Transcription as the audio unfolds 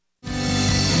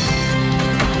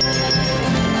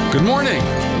Good morning.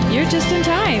 You're just in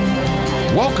time.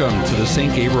 Welcome to the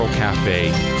St. Gabriel Café,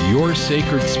 your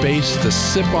sacred space to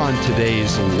sip on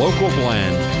today's local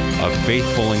blend of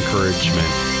faithful encouragement.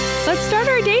 Let's start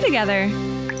our day together.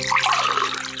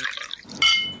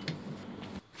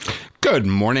 Good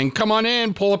morning. Come on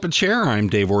in. Pull up a chair. I'm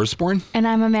Dave Osborne. And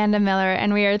I'm Amanda Miller,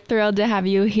 and we are thrilled to have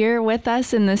you here with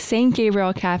us in the St.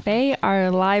 Gabriel Café, our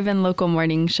live and local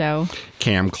morning show.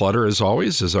 Cam Clutter, as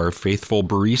always, is our faithful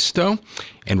barista,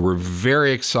 and we're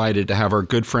very excited to have our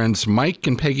good friends Mike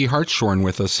and Peggy Hartshorn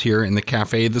with us here in the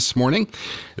cafe this morning.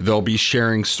 They'll be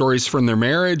sharing stories from their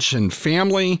marriage and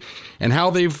family and how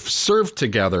they've served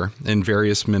together in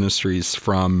various ministries,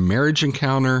 from Marriage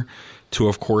Encounter to,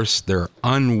 of course, their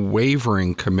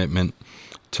unwavering commitment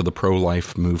to the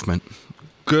pro-life movement.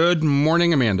 Good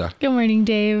morning, Amanda. Good morning,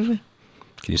 Dave.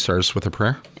 Can you start us with a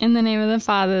prayer? In the name of the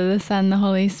Father, the Son, the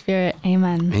Holy Spirit.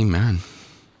 Amen. Amen.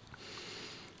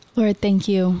 Lord, thank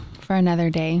you for another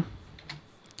day.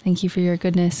 Thank you for your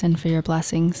goodness and for your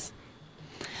blessings.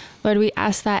 Lord, we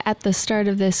ask that at the start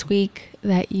of this week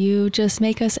that you just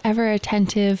make us ever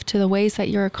attentive to the ways that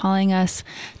you're calling us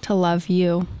to love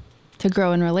you, to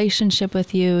grow in relationship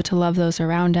with you, to love those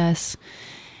around us,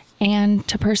 and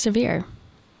to persevere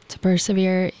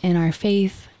in our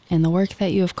faith, in the work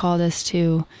that you have called us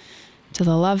to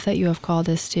the love that you have called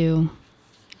us to,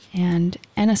 and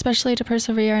especially to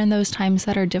persevere in those times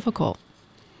that are difficult,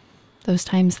 those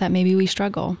times that maybe we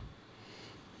struggle,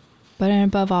 but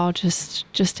above all,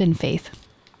 just in faith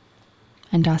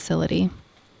and docility,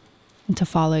 and to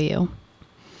follow you.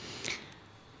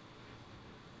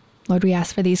 Lord, we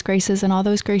ask for these graces and all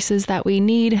those graces that we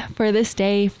need for this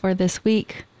day, for this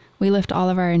week. We lift all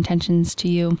of our intentions to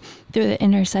you through the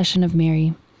intercession of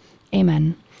Mary.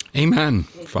 Amen. Amen.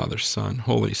 Father, Son,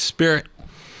 Holy Spirit.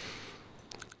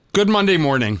 Good Monday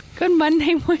morning. Good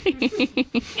Monday morning.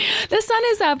 The sun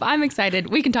is up. I'm excited.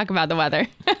 We can talk about the weather.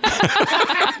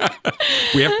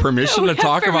 We have permission to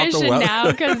talk about the weather now,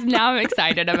 because now I'm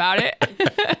excited about it.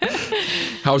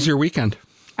 How's your weekend?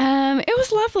 It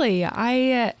was lovely.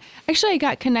 I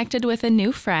got connected with a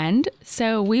new friend,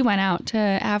 so we went out to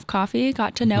have coffee,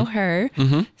 got to know her,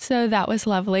 so that was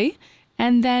lovely,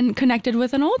 and then connected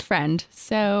with an old friend.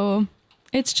 So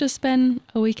it's just been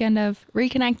a weekend of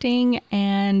reconnecting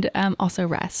and also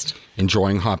rest.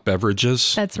 Enjoying hot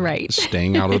beverages. That's right.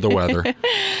 Staying out of the weather.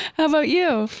 How about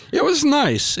you? It was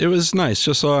nice.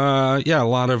 Just, a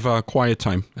lot of quiet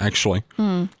time, actually.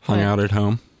 Hung out at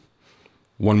home.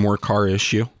 One more car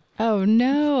issue. Oh,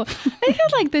 no. I feel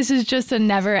like this is just a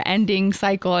never-ending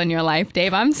cycle in your life,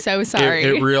 Dave. I'm so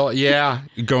sorry.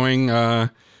 Going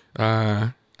out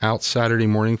Saturday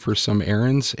morning for some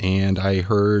errands, and I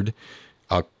heard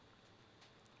a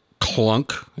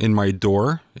clunk in my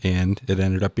door, and it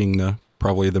ended up being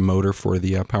probably the motor for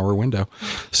the power window.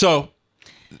 So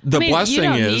blessing you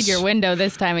don't is... need your window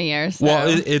this time of year. So. Well,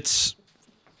 it's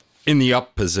in the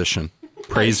up position.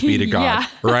 Praise be to God,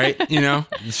 right?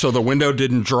 So the window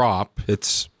didn't drop.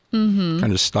 It's kind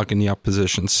of stuck in the up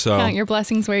position. So count your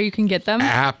blessings where you can get them.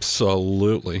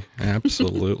 Absolutely.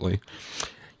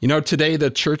 Today the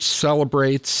church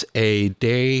celebrates a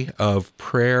day of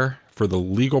prayer for the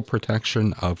legal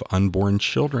protection of unborn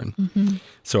children.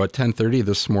 So at 10:30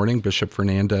 this morning, Bishop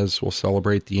Fernandez will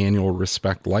celebrate the annual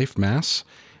Respect Life Mass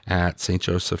at St.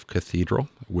 Joseph Cathedral,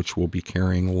 which we'll be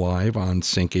carrying live on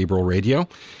St. Gabriel Radio.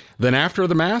 Then after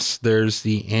the Mass, there's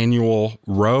the annual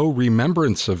Roe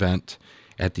Remembrance event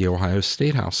at the Ohio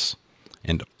State House,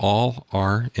 and all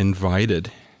are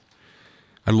invited.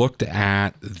 I looked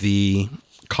at the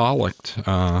collect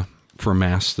for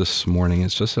Mass this morning.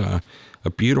 It's just a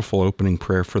beautiful opening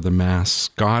prayer for the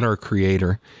Mass. God, our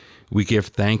Creator, we give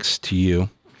thanks to you,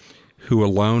 who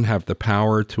alone have the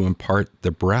power to impart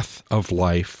the breath of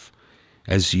life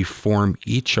as you form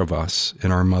each of us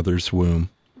in our mother's womb.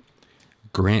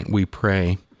 Grant, we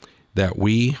pray, that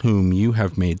we whom you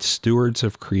have made stewards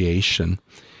of creation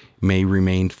may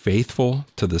remain faithful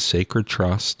to the sacred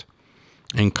trust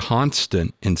and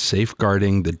constant in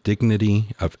safeguarding the dignity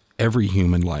of every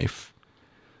human life.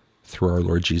 Through our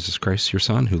Lord Jesus Christ, your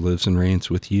Son, who lives and reigns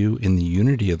with you in the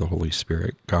unity of the Holy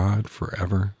Spirit, God,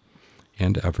 forever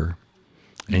and ever.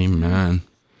 Amen.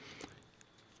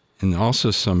 And also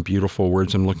some beautiful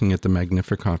words. I'm looking at the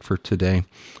Magnificat for today.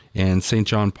 And St.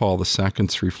 John Paul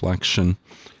II's reflection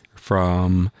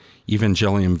from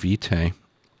Evangelium Vitae.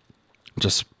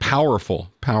 Just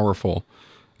powerful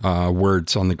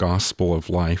words on the gospel of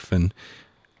life. And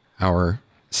our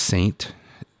saint,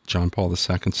 John Paul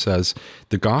II, says,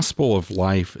 the gospel of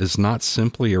life is not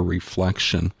simply a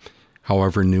reflection,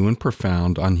 however new and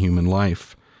profound, on human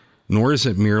life, nor is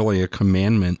it merely a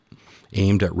commandment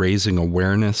aimed at raising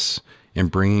awareness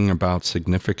and bringing about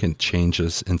significant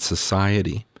changes in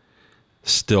society.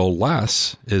 Still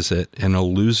less is it an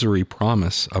illusory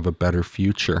promise of a better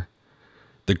future.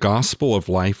 The gospel of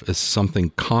life is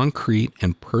something concrete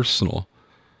and personal,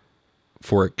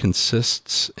 for it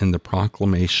consists in the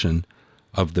proclamation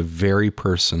of the very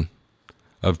person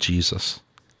of Jesus.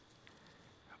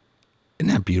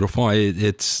 Isn't that beautiful?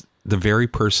 It's the very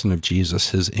person of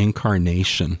Jesus, his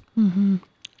incarnation,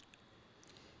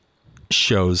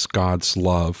 shows God's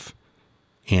love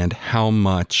and how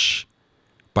much,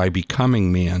 by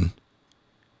becoming man,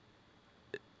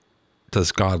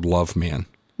 does God love man.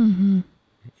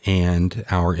 And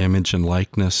our image and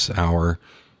likeness, our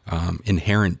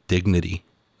inherent dignity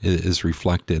is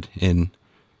reflected in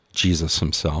Jesus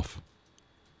himself.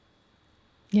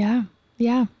 Yeah.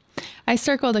 I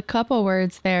circled a couple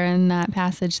words there in that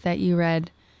passage that you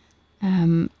read,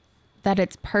 that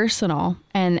it's personal.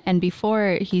 And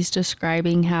before, he's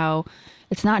describing how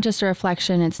it's not just a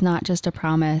reflection, it's not just a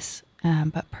promise,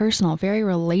 but personal, very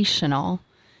relational.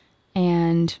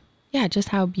 And yeah, just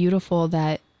how beautiful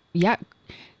that,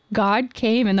 God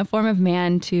came in the form of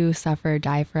man to suffer,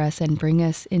 die for us, and bring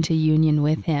us into union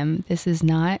with him. This is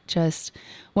not just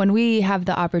when we have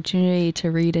the opportunity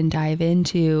to read and dive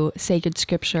into sacred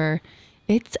scripture,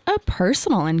 it's a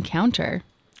personal encounter.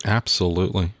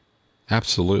 Absolutely.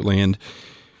 And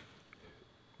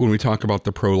when we talk about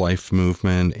the pro-life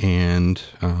movement, and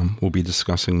we'll be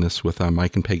discussing this with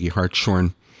Mike and Peggy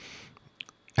Hartshorn,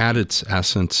 at its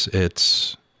essence,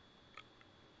 it's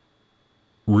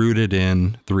rooted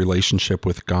in the relationship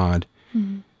with God.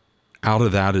 Out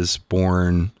of that is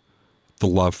born the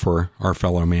love for our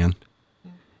fellow man,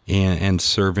 and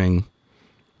serving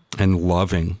and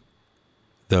loving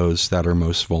those that are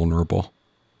most vulnerable.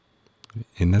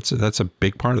 And that's a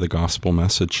big part of the gospel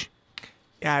message.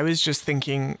 Yeah, I was just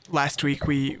thinking last week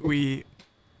we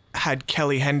had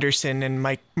Kelly Henderson and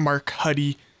Mark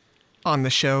Huddy on the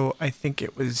show. I think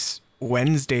it was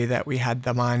Wednesday that we had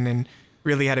them on, and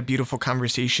really had a beautiful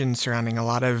conversation surrounding a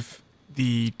lot of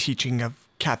the teaching of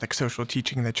Catholic social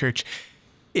teaching in the church.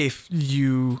 If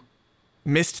you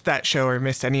missed that show or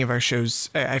missed any of our shows,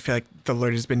 I feel like the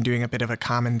Lord has been doing a bit of a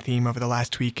common theme over the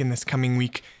last week and this coming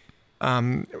week,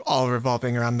 all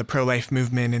revolving around the pro-life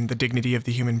movement and the dignity of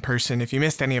the human person. If you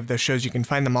missed any of those shows, you can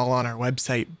find them all on our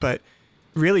website. But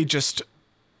really just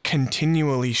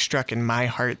continually struck in my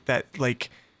heart that, like,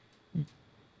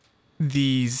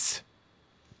 these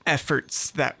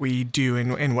efforts that we do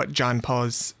and what John Paul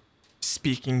is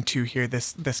speaking to here,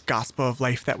 this gospel of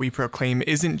life that we proclaim,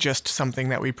 isn't just something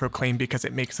that we proclaim because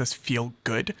it makes us feel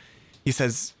good. He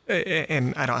says,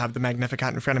 and I don't have the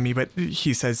Magnificat in front of me, but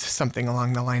he says something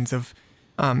along the lines of,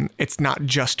 it's not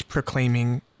just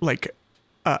proclaiming like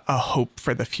a hope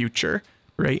for the future,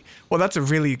 right? Well, that's a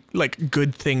really like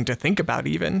good thing to think about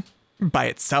even by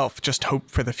itself, just hope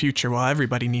for the future. Well,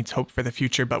 everybody needs hope for the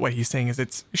future, but what he's saying is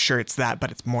it's that, but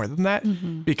it's more than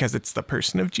that, because it's the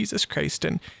person of Jesus Christ.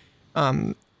 And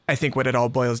I think what it all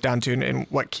boils down to, and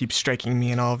what keeps striking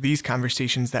me in all of these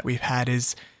conversations that we've had,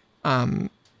 is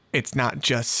it's not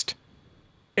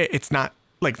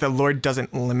like the Lord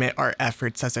doesn't limit our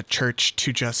efforts as a church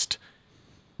to just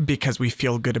because we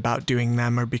feel good about doing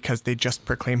them, or because they just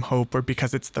proclaim hope, or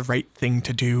because it's the right thing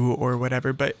to do or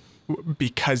whatever, but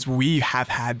because we have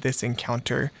had this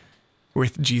encounter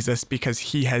with Jesus, because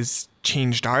he has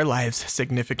changed our lives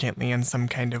significantly in some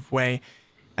kind of way.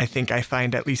 I think I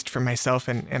find, at least for myself,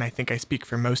 and I think I speak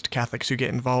for most Catholics who get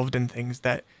involved in things,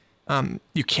 that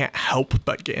you can't help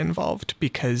but get involved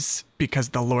because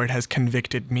the Lord has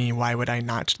convicted me. Why would I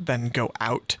not then go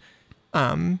out?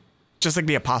 Just like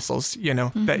the apostles,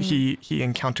 that he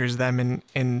encounters them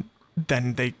and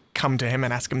then they come to him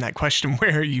and ask him that question,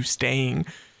 where are you staying?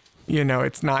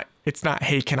 It's not,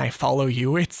 hey, can I follow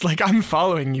you? It's like, I'm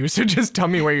following you, so just tell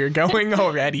me where you're going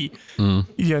already, and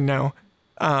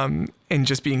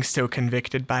just being so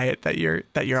convicted by it that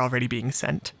you're already being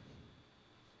sent.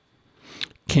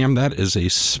 Cam, that is a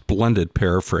splendid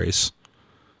paraphrase.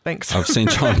 Thanks. Of St.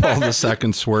 John Paul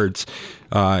II's words.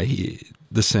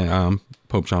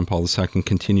 Pope John Paul II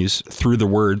continues, through the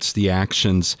words, the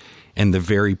actions, and the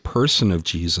very person of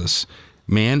Jesus,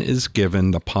 man is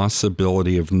given the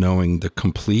possibility of knowing the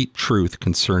complete truth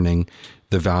concerning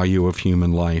the value of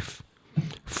human life.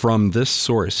 From this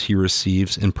source, he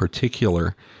receives, in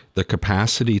particular, the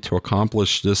capacity to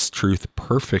accomplish this truth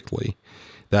perfectly,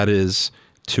 that is,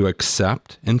 to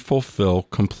accept and fulfill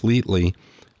completely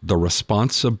the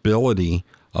responsibility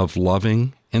of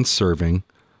loving and serving,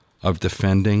 of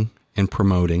defending and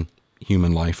promoting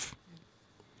human life.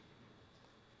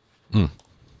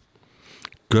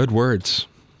 Good words.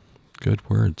 Good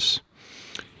words.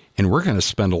 And we're going to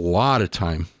spend a lot of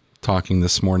time talking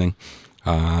this morning,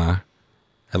 at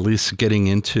least getting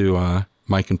into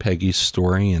Mike and Peggy's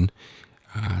story and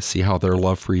see how their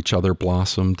love for each other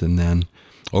blossomed and then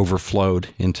overflowed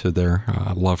into their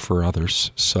love for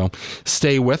others. So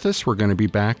stay with us. We're going to be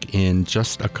back in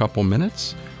just a couple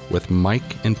minutes with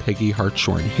Mike and Peggy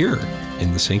Hartshorn here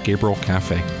in the St. Gabriel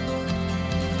Café.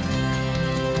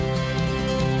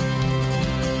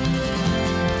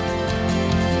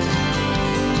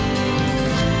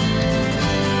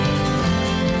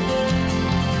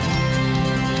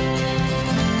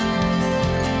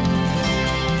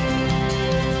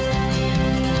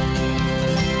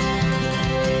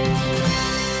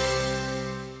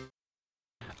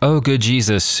 O good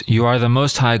Jesus, you are the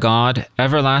Most High God,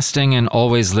 everlasting and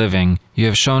always living. You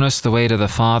have shown us the way to the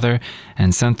Father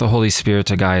and sent the Holy Spirit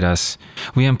to guide us.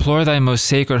 We implore thy most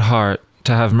sacred heart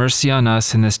to have mercy on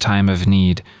us in this time of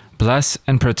need. Bless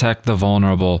and protect the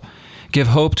vulnerable. Give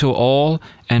hope to all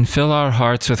and fill our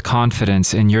hearts with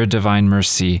confidence in your divine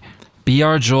mercy. Be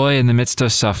our joy in the midst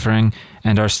of suffering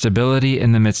and our stability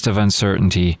in the midst of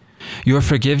uncertainty. Your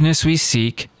forgiveness we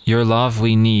seek, your love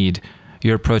we need.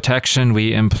 Your protection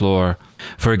we implore.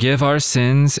 Forgive our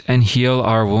sins and heal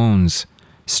our wounds.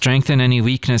 Strengthen any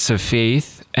weakness of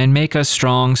faith and make us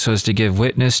strong so as to give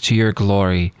witness to your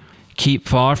glory. Keep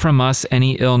far from us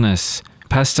any illness,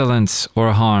 pestilence,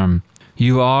 or harm.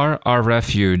 You are our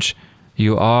refuge.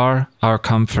 You are our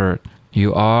comfort.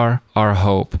 You are our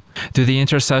hope. Through the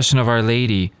intercession of Our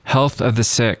Lady, health of the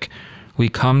sick, we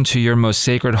come to your most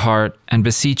sacred heart and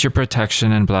beseech your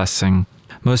protection and blessing.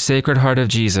 Most Sacred Heart of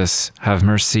Jesus, have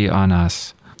mercy on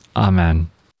us.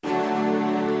 Amen.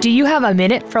 Do you have a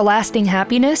minute for lasting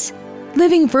happiness?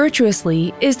 Living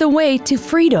virtuously is the way to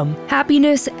freedom,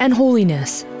 happiness, and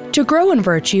holiness. To grow in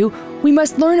virtue, we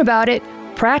must learn about it,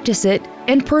 practice it,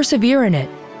 and persevere in it.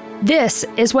 This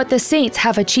is what the saints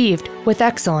have achieved with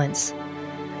excellence.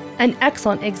 An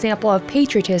excellent example of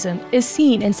patriotism is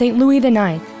seen in St. Louis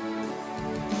IX.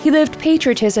 He lived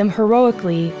patriotism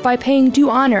heroically by paying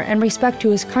due honor and respect to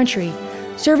his country,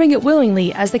 serving it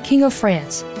willingly as the King of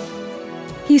France.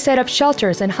 He set up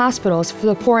shelters and hospitals for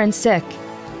the poor and sick.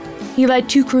 He led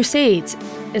 2 crusades,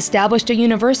 established a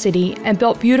university, and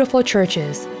built beautiful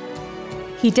churches.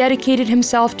 He dedicated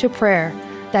himself to prayer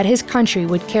that his country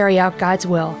would carry out God's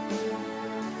will.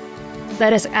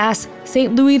 Let us ask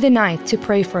St. Louis IX to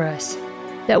pray for us,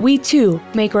 that we too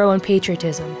may grow in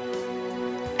patriotism.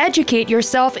 Educate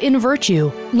yourself in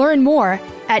virtue. Learn more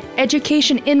at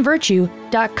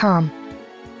educationinvirtue.com.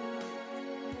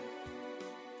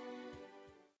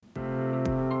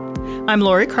 I'm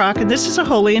Lori Kroc, and this is a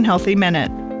Holy and Healthy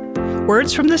Minute.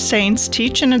 Words from the saints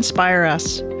teach and inspire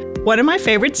us. One of my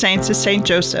favorite saints is Saint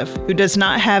Joseph, who does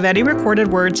not have any recorded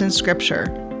words in Scripture.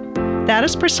 That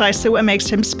is precisely what makes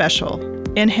him special.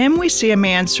 In him we see a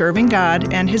man serving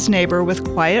God and his neighbor with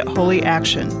quiet, holy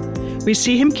action. We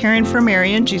see him caring for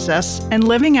Mary and Jesus and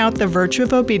living out the virtue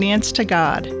of obedience to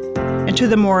God and to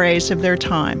the mores of their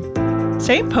time.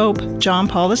 St. Pope John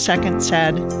Paul II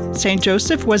said, St.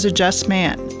 Joseph was a just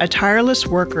man, a tireless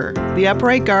worker, the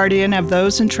upright guardian of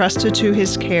those entrusted to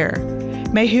his care.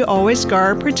 May he always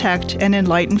guard, protect, and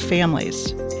enlighten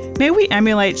families. May we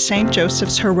emulate St.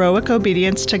 Joseph's heroic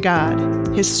obedience to God,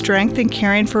 his strength in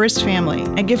caring for his family,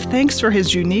 and give thanks for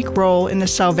his unique role in the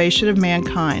salvation of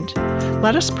mankind.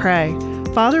 Let us pray.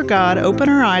 Father God, open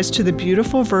our eyes to the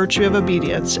beautiful virtue of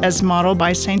obedience as modeled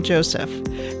by St. Joseph.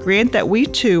 Grant that we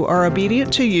too are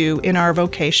obedient to you in our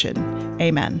vocation.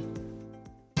 Amen.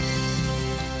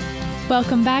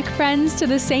 Welcome back, friends, to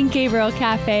the St. Gabriel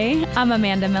Café. I'm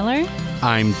Amanda Miller.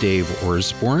 I'm Dave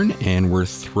Orsborn, and we're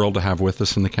thrilled to have with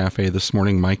us in the cafe this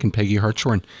morning Mike and Peggy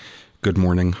Hartshorn. Good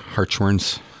morning,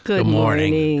 Hartshorns. Good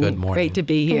morning. Good morning. Great to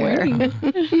be here.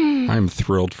 I'm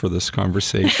thrilled for this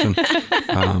conversation.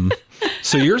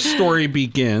 So your story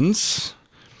begins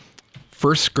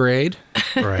first grade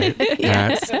Right.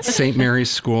 at St.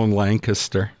 Mary's School in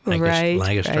Lancaster.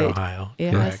 Lancaster, right. Ohio.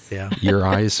 Yes. Correct, yeah. Your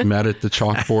eyes met at the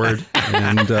chalkboard,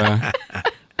 and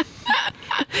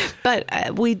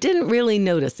But we didn't really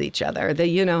notice each other.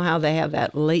 You know how they have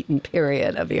that latent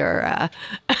period of your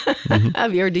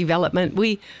of your development.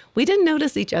 We didn't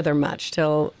notice each other much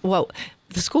till, well,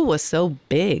 the school was so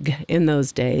big in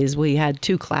those days. We had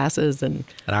 2 classes, and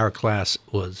our class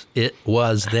was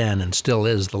then and still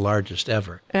is the largest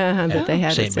ever. that they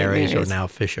had at St. Mary's or now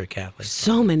Fisher Catholic.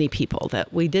 so many people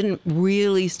that we didn't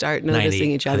really start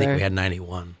noticing each other. I think we had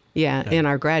 91. Yeah, in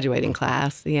our graduating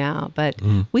class. Yeah, but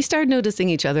we started noticing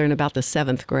each other in about the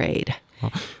 7th grade.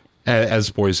 as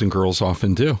boys and girls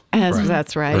often do.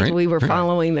 That's right. We were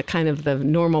following the kind of the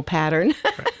normal pattern.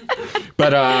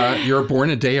 But you're born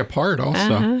a day apart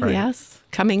also. Right. Yes.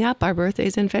 Coming up, our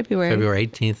birthday's in February. February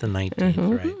 18th and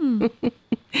 19th,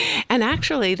 right? And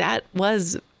actually, that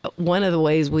was one of the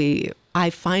ways I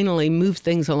finally moved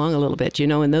things along a little bit. You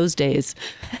know, in those days,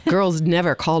 girls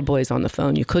never called boys on the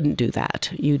phone. You couldn't do that.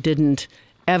 You didn't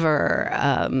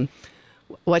ever,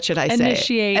 what should I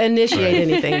say? Initiate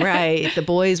anything, right. The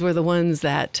boys were the ones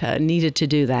that needed to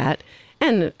do that.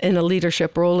 And in a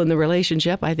leadership role in the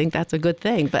relationship, I think that's a good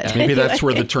thing. But Maybe that's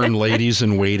where the term ladies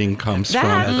in waiting comes from.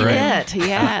 That's it,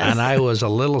 yes. And I was a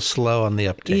little slow on the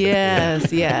uptake.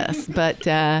 Yes.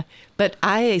 But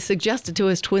I suggested to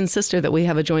his twin sister that we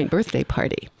have a joint birthday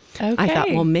party. Okay. I thought,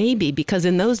 well, maybe, because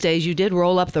in those days you did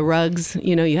roll up the rugs.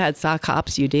 You know, you had sock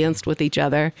hops, you danced with each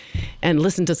other, and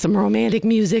listened to some romantic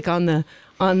music on the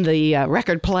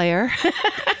record player.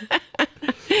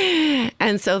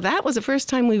 And so that was the first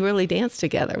time we really danced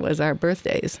together, was our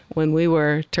birthdays when we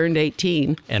turned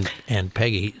 18. And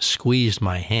Peggy squeezed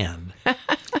my hand.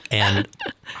 And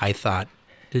I thought,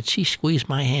 did she squeeze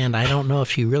my hand? I don't know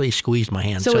if she really squeezed my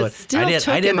hand. So it still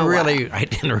took him a while. I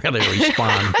didn't really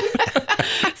respond.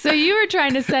 So you were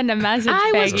trying to send a message,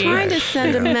 I was Peggy. trying to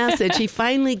send a message. He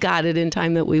finally got it in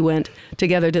time that we went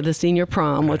together to the senior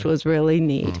prom, which was really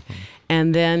neat. Mm-hmm.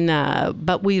 And then,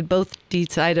 but we both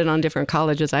decided on different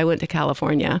colleges. I went to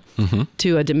California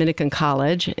to a Dominican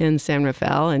college in San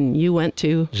Rafael, and you went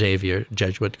to Xavier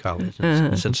Jesuit College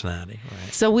in Cincinnati.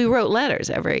 Right. So we wrote letters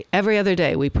every other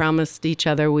day. We promised each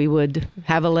other we would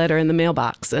have a letter in the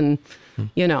mailbox, and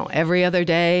you know, every other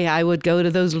day I would go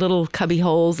to those little cubby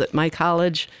holes at my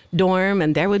college dorm,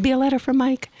 and there would be a letter from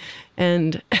Mike,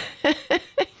 and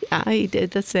I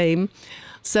did the same.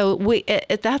 So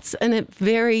that's a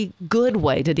very good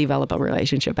way to develop a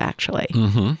relationship, actually.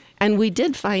 Mm-hmm. And we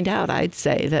did find out, I'd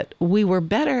say, that we were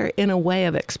better in a way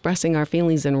of expressing our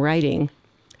feelings in writing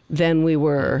than we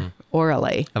were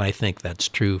orally. And I think that's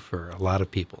true for a lot of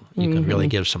people. You can really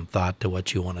give some thought to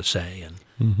what you want to say,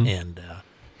 and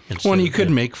you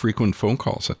couldn't make frequent phone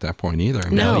calls at that point either.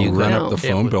 No, you run no. up the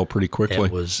phone bill pretty quickly.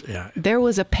 There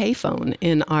was a payphone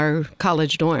in our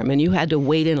college dorm, and you had to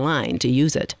wait in line to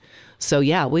use it. So,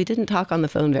 yeah, we didn't talk on the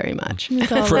phone very much.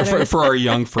 For our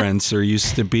young friends, there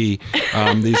used to be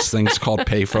these things called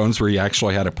payphones where you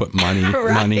actually had to put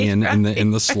money in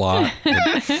the slot.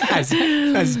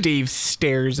 As Dave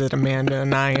stares at Amanda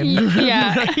and I.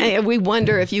 And we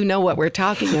wonder if you know what we're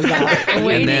talking about.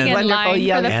 Waiting in line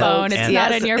for the phone. It's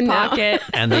not in your pocket.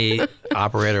 And the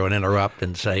operator would interrupt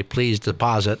and say, please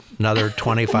deposit another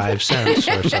 25 cents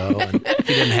or so. And if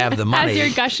you didn't have the money. As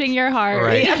you're gushing your heart.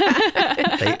 Right.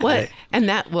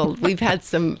 We've had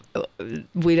some,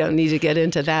 we don't need to get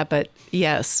into that, but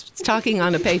yes, talking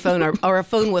on a payphone or a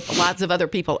phone with lots of other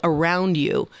people around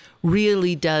you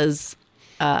really does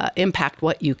impact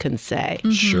what you can say.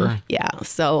 Mm-hmm. Sure. Yeah.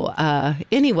 So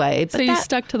anyway. So you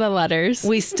stuck to the letters.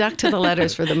 We stuck to the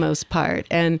letters for the most part.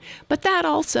 But that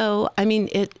also, I mean,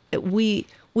 we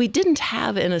didn't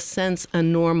have, in a sense, a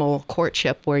normal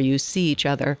courtship where you see each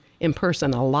other in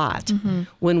person a lot. Mm-hmm.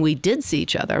 When we did see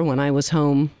each other, when I was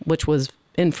home, which was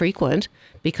infrequent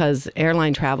because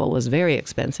airline travel was very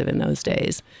expensive in those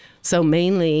days. So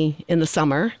mainly in the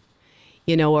summer,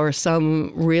 you know, or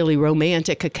some really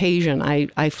romantic occasion.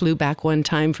 I flew back one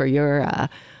time for your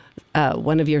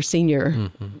one of your senior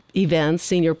events,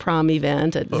 senior prom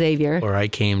event at Xavier. Or I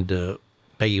came to,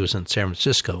 Peggy was in San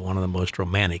Francisco, one of the most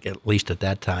romantic, at least at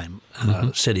that time,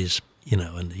 cities, you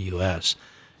know, in the U.S.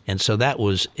 And so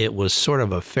it was sort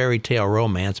of a fairy tale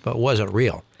romance, but it wasn't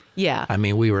real. Yeah. I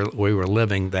mean, we were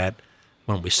living that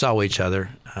when we saw each other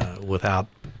without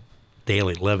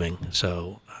daily living.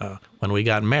 So when we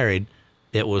got married,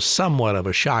 it was somewhat of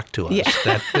a shock to us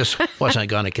that this wasn't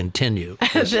going to continue.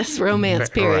 This romance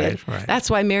period. Right. That's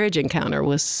why Marriage Encounter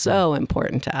was so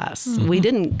important to us. Mm-hmm. We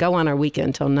didn't go on our weekend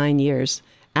until 9 years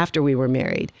after we were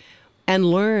married, and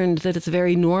learned that it's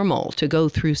very normal to go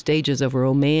through stages of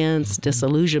romance,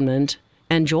 disillusionment,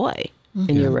 and joy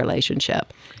in your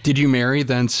relationship. Did you marry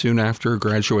then soon after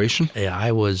graduation? Yeah,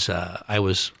 I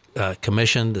was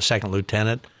commissioned a second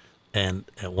lieutenant, and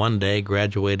one day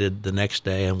graduated the next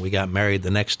day, and we got married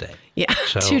the next day. Yeah,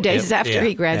 so 2 days after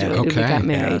he graduated, we got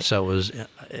married. Yeah, so it was,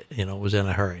 it was in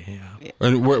a hurry. Yeah.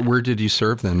 And where did you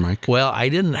serve then, Mike? Well, I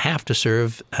didn't have to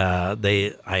serve.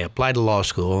 I applied to law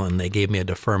school, and they gave me a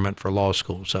deferment for law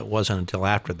school, so it wasn't until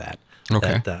after that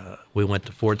that we went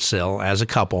to Fort Sill as a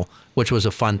couple, which was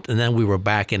a fun. And then we were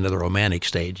back into the romantic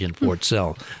stage in Fort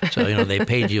Sill. So they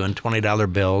paid you in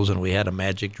 $20 bills, and we had a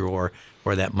magic drawer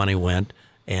where that money went,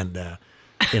 and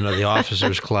the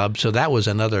officers' club. So that was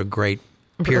another great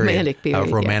romantic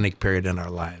period in our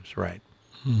lives, right?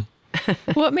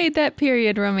 What made that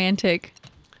period romantic?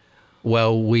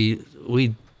 Well,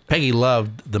 Peggy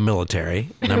loved the military,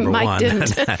 number Mike one.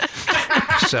 didn't.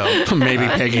 So Maybe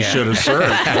Peggy should have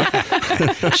served.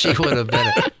 she would have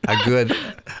been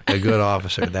a good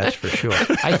officer, that's for sure.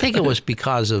 I think it was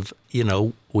because of,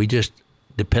 we just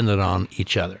depended on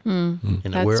each other.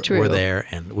 That's true. We're there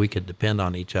and we could depend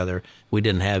on each other. We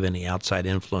didn't have any outside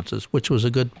influences, which was a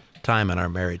good time in our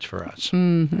marriage for us.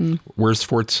 Mm-hmm. Where's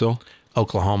Fort Sill?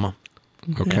 Oklahoma.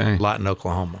 Okay. Lawton,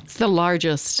 Oklahoma. It's the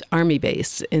largest Army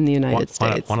base in the United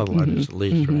States. One of the largest, at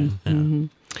least, right? Yeah.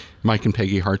 Mike and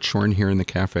Peggy Hartshorn here in the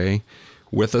cafe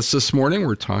with us this morning.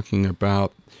 We're talking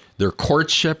about their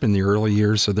courtship in the early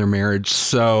years of their marriage.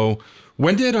 So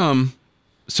when did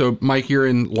so Mike, you're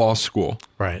in law school,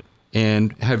 Right?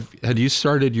 And had you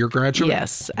started your graduate?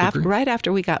 Yes, degree? right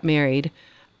after we got married.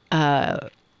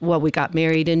 We got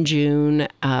married in June.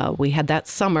 We had that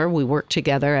summer. We worked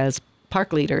together as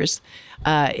park leaders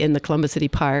in the Columbus City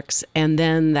parks, and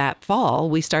then that fall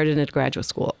we started at graduate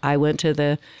school. I went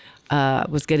to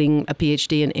was getting a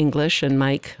PhD in English, and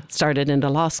Mike started into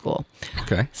law school.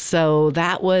 Okay. So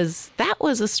that was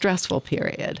a stressful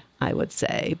period, I would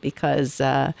say, because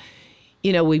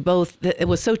it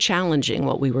was so challenging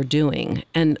what we were doing.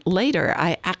 And later,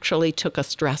 I actually took a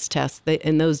stress test.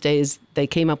 In those days, they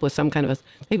came up with some kind of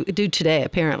they do today,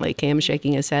 apparently. Cam's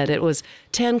shaking his head. It was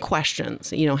 10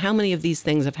 questions. How many of these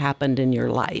things have happened in your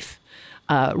life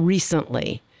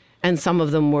recently? And some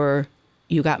of them were,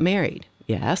 you got married.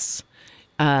 Yes.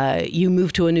 You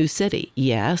moved to a new city.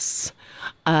 Yes.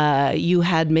 You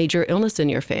had major illness in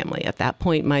your family. At that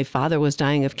point, my father was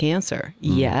dying of cancer.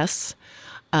 Yes.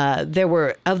 There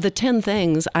were, of the 10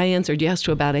 things, I answered yes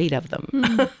to about 8 of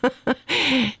them.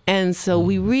 And so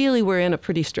we really were in a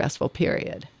pretty stressful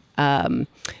period. So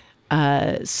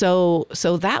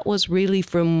that was really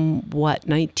from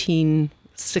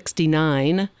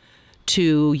 1969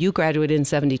 to, you graduated in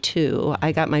 72.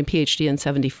 I got my PhD in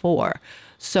 74.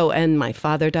 So, and my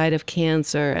father died of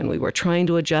cancer, and we were trying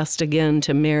to adjust again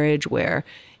to marriage where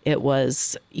it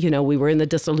was, we were in the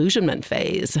disillusionment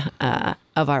phase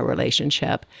of our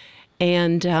relationship.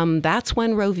 And that's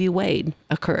when Roe v. Wade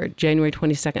occurred, January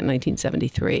 22nd,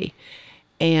 1973.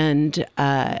 And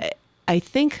I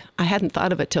think, I hadn't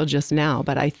thought of it till just now,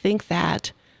 but I think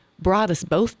that brought us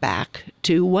both back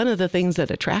to one of the things that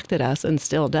attracted us and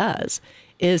still does,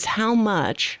 is how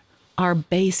much our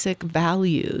basic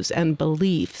values and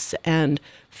beliefs and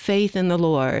faith in the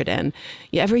Lord and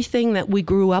everything that we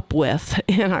grew up with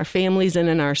in our families and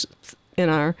in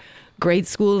our grade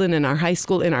school and in our high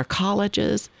school, in our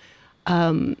colleges,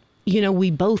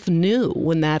 we both knew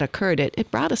when that occurred. It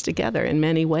brought us together in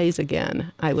many ways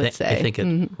again, I would say. I think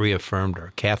it reaffirmed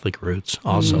our Catholic roots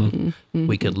also.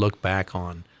 We could look back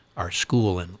on our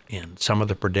school and some of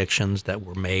the predictions that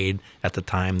were made at the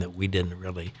time that we didn't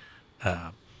really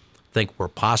think were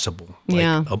possible,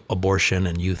 like abortion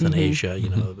and euthanasia.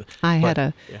 I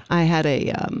had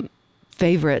a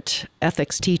favorite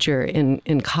ethics teacher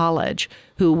in college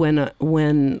who,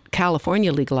 when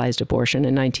California legalized abortion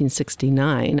in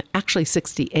 1969, actually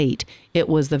 68, it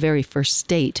was the very first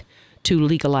state to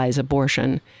legalize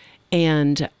abortion,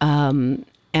 and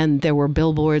there were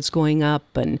billboards going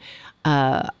up, and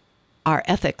our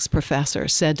ethics professor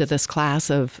said to this class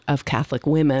of Catholic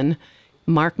women,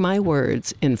 "Mark my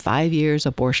words, in 5 years,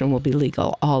 abortion will be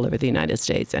legal all over the United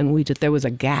States." And there was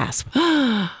a gasp.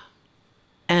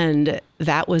 And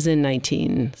that was in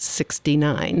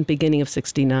 1969, beginning of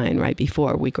 69, right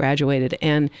before we graduated.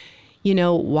 And,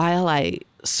 while I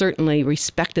certainly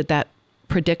respected that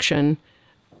prediction,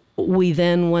 we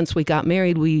then, once we got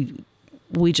married, we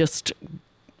just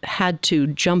had to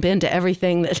jump into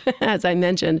everything that, as I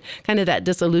mentioned, kind of that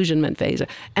disillusionment phase.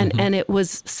 And it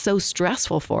was so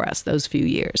stressful for us those few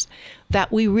years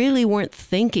that we really weren't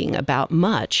thinking about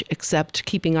much except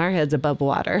keeping our heads above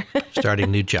water. Starting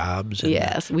new jobs. And,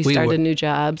 yes, we started new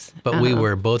jobs. But we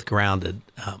were both grounded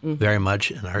very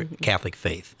much in our Catholic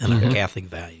faith and our Catholic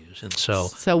values. And so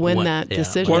when that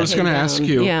decision Well, I was going to ask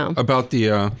you Yeah. about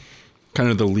the kind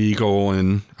of the legal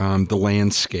and the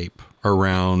landscape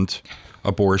around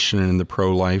abortion and the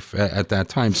pro-life at that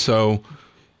time. So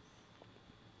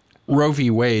Roe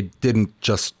v. Wade didn't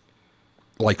just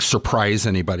surprise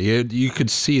anybody. You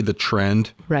could see the trend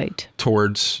right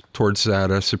towards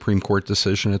that Supreme Court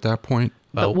decision at that point.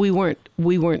 But we weren't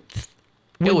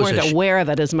aware of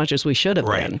it as much as we should have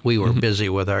been. We were busy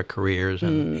with our careers,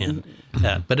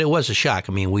 but it was a shock.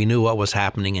 I mean, we knew what was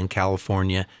happening in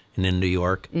California and in New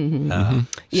York.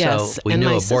 Yes, so we and knew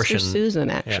my abortion. sister Susan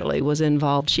actually was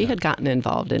involved. She had gotten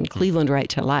involved in Cleveland Right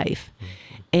to Life,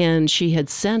 and she had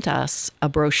sent us a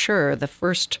brochure, the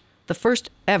the first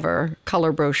ever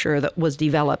color brochure that was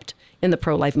developed in the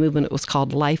pro-life movement. It was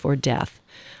called Life or Death.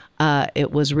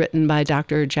 It was written by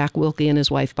Dr. Jack Wilkie and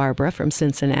his wife Barbara from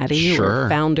Cincinnati, who were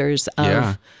founders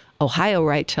of Ohio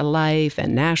Right to Life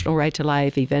and National Right to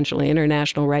Life, eventually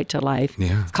International Right to Life.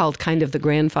 Yeah. It's called kind of the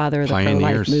grandfather of the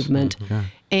pro-life movement.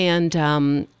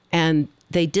 Mm-hmm. And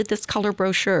they did this color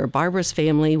brochure. Barbara's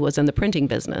family was in the printing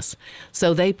business.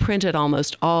 So they printed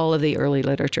almost all of the early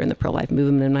literature in the pro-life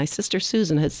movement. And my sister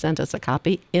Susan had sent us a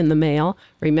copy in the mail.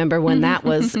 Remember when that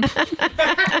was? And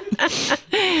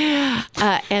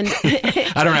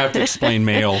I don't have to explain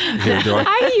mail here, do I?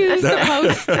 I use the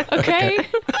post, okay?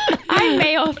 I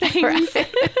mail things.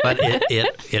 But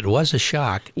it was a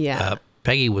shock. Yeah.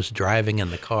 Peggy was driving in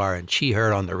the car, and she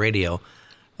heard on the radio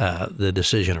the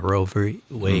decision of Roe v.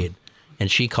 Wade. And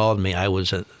she called me. I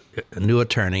was a new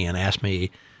attorney and asked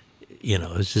me,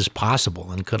 is this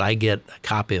possible? And could I get a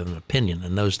copy of an opinion?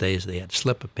 In those days, they had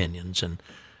slip opinions, and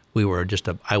I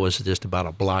was just about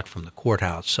a block from the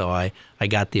courthouse. So I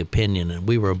got the opinion, and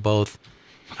we were both,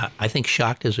 I think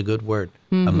shocked is a good word,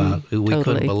 about we totally.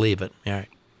 Couldn't believe it. Yeah.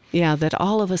 Yeah, that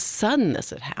all of a sudden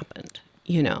this had happened,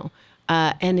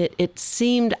 and it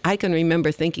seemed, I can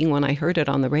remember thinking when I heard it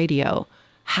on the radio,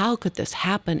 how could this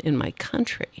happen in my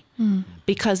country?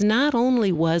 Because not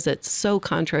only was it so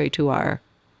contrary to our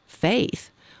faith,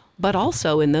 but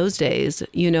also in those days,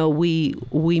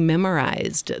 we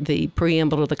memorized the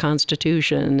preamble to the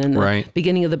Constitution and the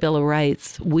beginning of the Bill of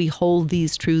Rights. We hold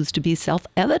these truths to be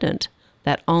self-evident,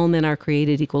 that all men are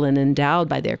created equal and endowed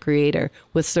by their Creator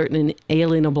with certain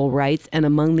inalienable rights, and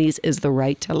among these is the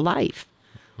right to life,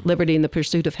 liberty, and the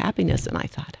pursuit of happiness. And I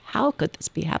thought, how could this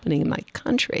be happening in my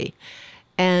country?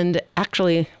 And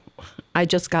actually, I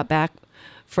just got back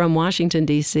from Washington,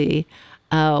 D.C.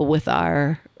 With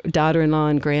our daughter-in-law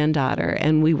and granddaughter,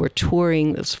 and we were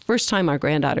touring. It was the first time our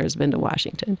granddaughter has been to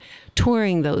Washington,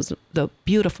 touring the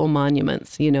beautiful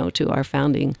monuments, to our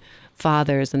founding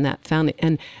fathers and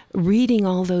and reading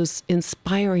all those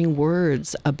inspiring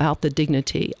words about the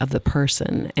dignity of the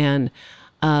person, and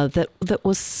that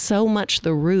was so much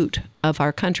the root of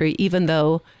our country, even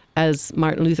though, as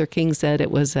Martin Luther King said,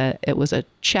 it was a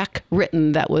check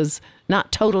written that was not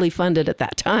totally funded at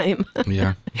that time.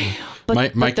 Yeah.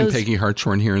 Mike and Peggy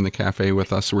Hartshorn here in the cafe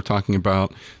with us. We're talking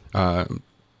about the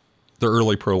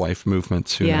early pro-life movement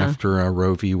soon after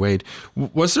Roe v. Wade.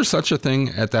 Was there such a thing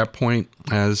at that point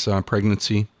as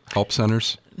pregnancy help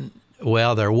centers?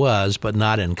 Well, there was, but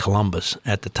not in Columbus.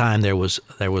 At the time, there was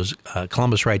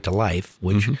Columbus Right to Life,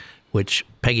 which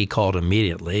Peggy called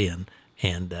immediately,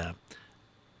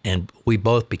 and we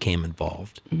both became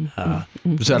involved.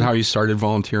 Was that how you started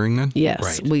volunteering then?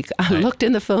 Yes. Right. I looked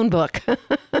in the phone book.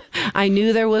 I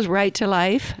knew there was Right to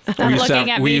Life.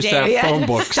 We used to have phone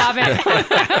books. Stop it.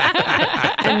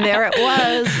 And there it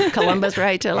was, Columbus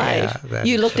Right to Life. Yeah,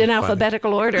 you looked in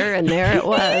alphabetical order, and there it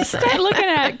was. Start looking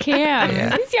at Cam.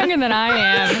 Yeah. He's younger than I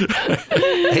am.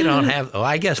 They don't have,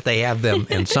 I guess they have them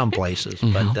in some places.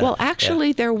 But well,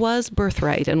 actually, there was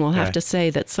Birthright, and we'll have to say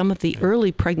that some of the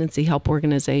early pregnancy help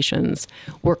organizations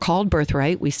were called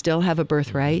Birthright. We still have a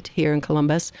Birthright here in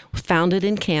Columbus, founded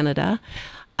in Canada.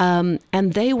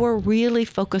 And they were really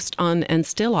focused on, and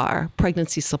still are,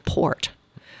 pregnancy support.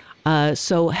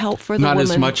 So help for the women. Not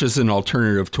women. as much as an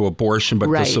alternative to abortion, but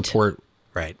to support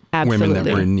women that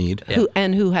were in need.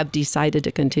 Who have decided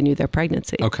to continue their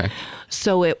pregnancy. Okay.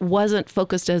 So it wasn't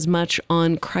focused as much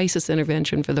on crisis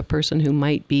intervention for the person who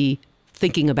might be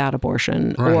thinking about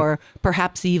abortion or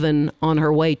perhaps even on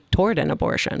her way toward an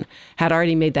abortion, had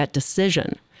already made that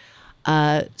decision.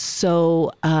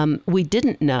 So we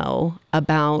didn't know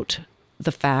about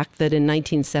the fact that in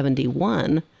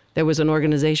 1971, there was an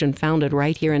organization founded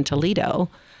right here in Toledo,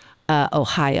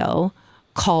 Ohio,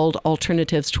 called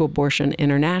Alternatives to Abortion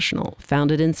International,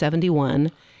 founded in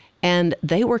 71. And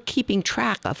they were keeping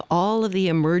track of all of the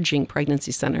emerging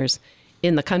pregnancy centers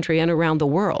in the country and around the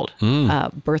world.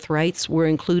 Birthrights were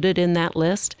included in that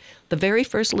list. The very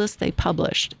first list they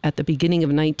published at the beginning of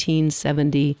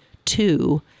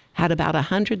 1972 had about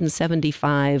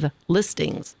 175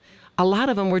 listings. A lot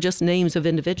of them were just names of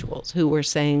individuals who were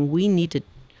saying, we need to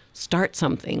start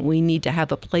something. We need to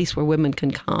have a place where women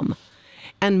can come.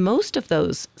 And most of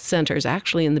those centers,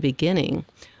 actually in the beginning,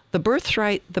 the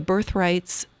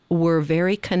birthrights were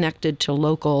very connected to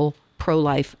local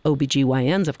pro-life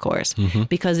OBGYNs, of course,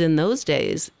 because in those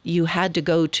days, you had to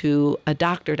go to a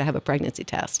doctor to have a pregnancy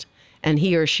test, and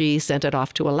he or she sent it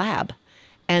off to a lab.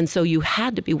 And so you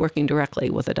had to be working directly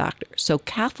with a doctor. So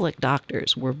Catholic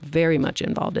doctors were very much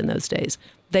involved in those days.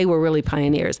 They were really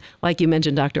pioneers. Like you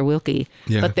mentioned, Dr. Wilkie,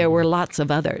 but there were lots of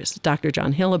others. Dr.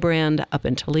 John Hillebrand up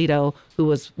in Toledo, who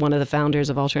was one of the founders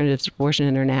of Alternative to Abortion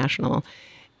International.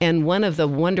 And one of the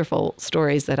wonderful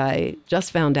stories that I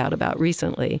just found out about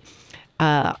recently,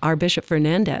 our Bishop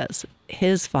Fernandez,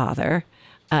 his father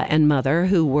and mother,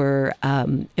 who were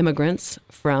immigrants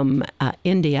from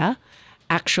India,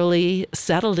 actually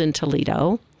settled in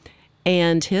Toledo,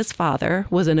 and his father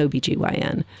was an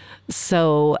OBGYN.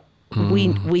 So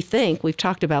we think, we've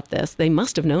talked about this, they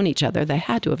must have known each other. They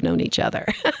had to have known each other.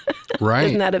 Right.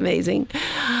 Isn't that amazing?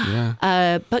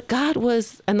 Yeah. But God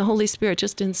was, and the Holy Spirit,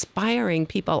 just inspiring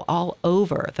people all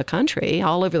over the country,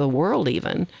 all over the world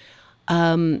even.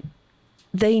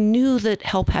 They knew that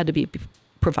help had to be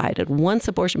provided. Once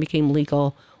abortion became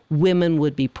legal, women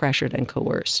would be pressured and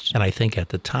coerced. And I think at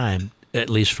the time, at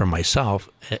least for myself,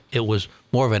 it was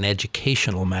more of an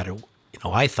educational matter.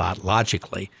 I thought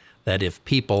logically that if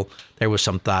people, there was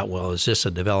some thought, well, is this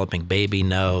a developing baby?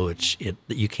 No,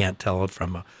 you can't tell it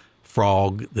from a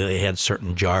frog. They had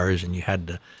certain jars, and you had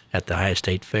to at the Ohio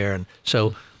State Fair. And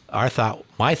so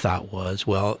my thought was,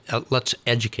 well, let's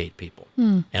educate people.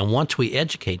 And once we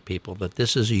educate people that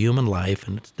this is a human life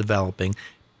and it's developing,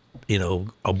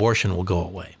 abortion will go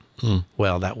away.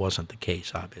 Well, that wasn't the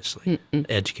case, obviously.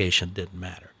 Education didn't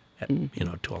matter,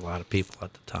 to a lot of people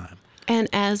at the time. And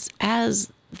as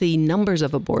the numbers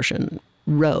of abortion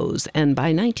rose, and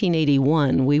by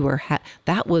 1981,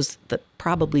 that was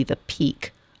probably the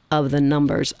peak of the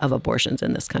numbers of abortions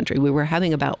in this country. We were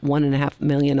having about 1.5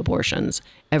 million abortions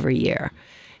every year.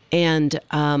 And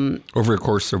over a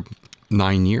course of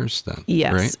 9 years then,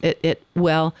 yes,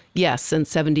 right? Yes, since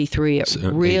 73, it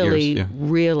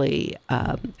really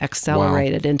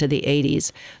accelerated into the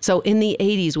 80s. So in the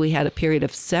 80s, we had a period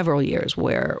of several years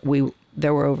where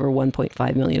there were over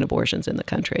 1.5 million abortions in the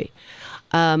country.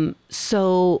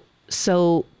 So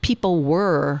people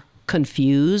were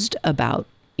confused about,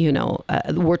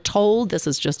 we're told this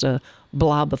is just a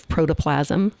blob of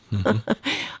protoplasm.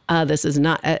 This is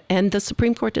not, and the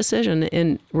Supreme Court decision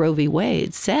in Roe v.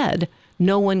 Wade said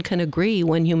no one can agree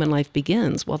when human life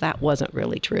begins. Well, that wasn't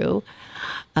really true.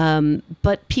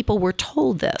 But people were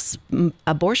told this.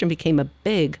 Abortion became a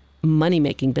big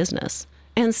money-making business,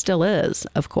 and still is,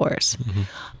 of course.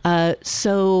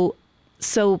 So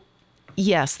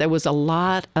yes, there was a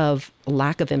lot of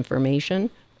lack of information.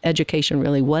 Education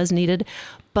really was needed.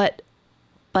 But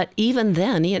even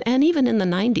then, and even in the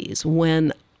 90s,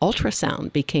 when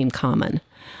ultrasound became common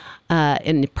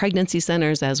in pregnancy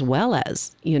centers, as well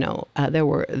as, there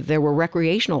were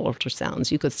recreational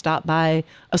ultrasounds. You could stop by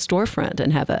a storefront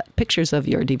and have pictures of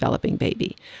your developing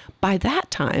baby. By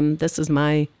that time, this is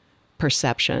my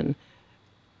perception,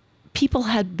 people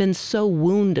had been so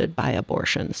wounded by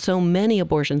abortion. So many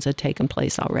abortions had taken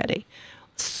place already.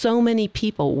 So many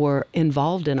people were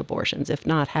involved in abortions, if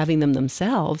not having them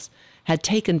themselves, had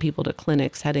taken people to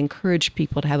clinics, had encouraged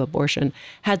people to have abortion,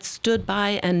 had stood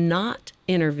by and not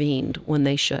intervened when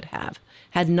they should have,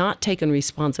 had not taken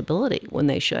responsibility when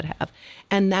they should have.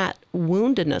 And that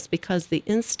woundedness, because the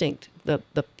instinct, the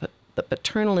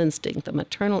paternal instinct, the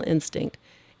maternal instinct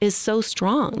is so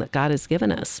strong that God has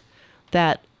given us,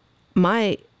 that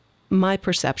my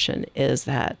perception is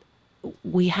that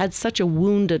we had such a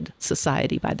wounded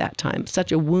society by that time,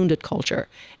 such a wounded culture,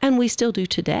 and we still do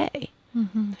today.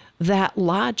 That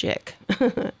logic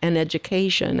and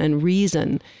education and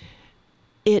reason,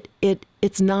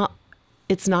 it's not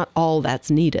all that's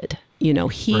needed.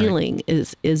 Healing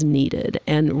is needed,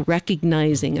 and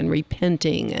recognizing and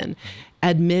repenting and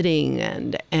admitting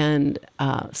and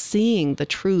seeing the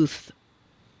truth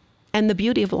and the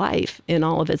beauty of life in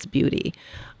all of its beauty.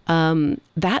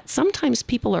 That sometimes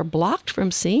people are blocked from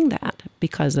seeing that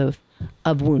because of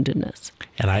woundedness.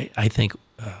 And I think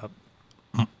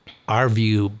our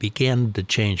view began to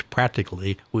change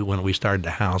practically when we started to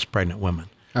house pregnant women.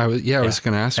 I was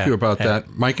going to ask you about that.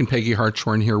 Mike and Peggy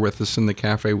Hartshorn here with us in the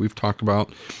cafe. We've talked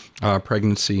about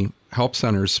pregnancy help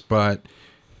centers, but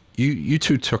you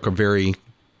two took a very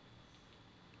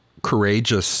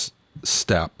courageous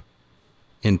step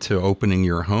into opening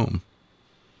your home.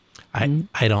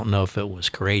 I don't know if it was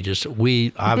courageous.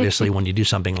 We obviously, when you do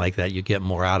something like that, you get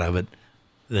more out of it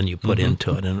than you put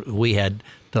into it. And we had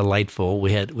delightful.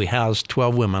 We housed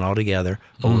 12 women altogether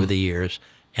over the years,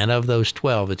 and of those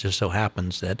 12, it just so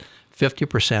happens that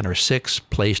 50% are 6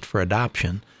 placed for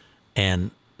adoption,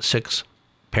 and 6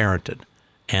 parented.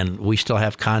 And we still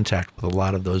have contact with a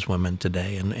lot of those women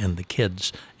today and the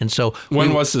kids. And so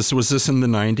when was this? Was this in the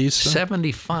 90s?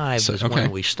 75 is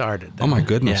when we started. Oh, my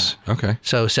goodness. Yeah. Okay.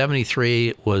 So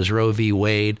 73 was Roe v.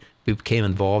 Wade. We became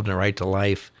involved in Right to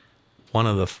Life. One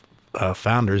of the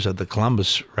founders of the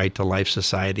Columbus Right to Life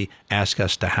Society asked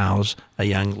us to house a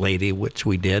young lady, which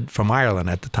we did, from Ireland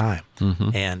at the time.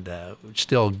 And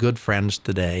still good friends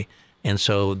today. And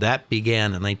so that began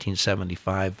in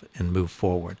 1975 and moved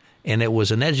forward. And it was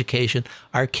an education.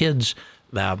 Our kids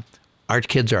are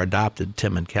adopted,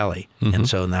 Tim and Kelly, and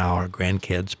so now our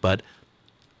grandkids. But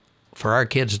for our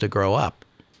kids to grow up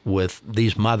with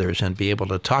these mothers and be able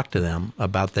to talk to them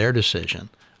about their decision,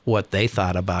 what they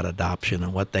thought about adoption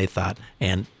and what they thought,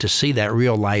 and to see that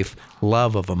real life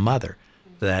love of a mother,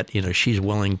 that she's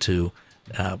willing to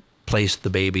place the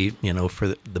baby, for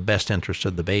the best interest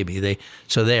of the baby.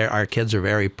 Our kids are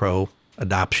very pro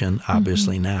adoption,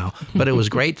 obviously now, but it was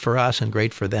great for us and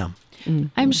great for them.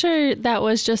 I'm sure that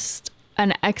was just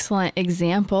an excellent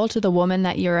example to the woman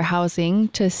that you're housing,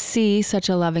 to see such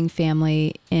a loving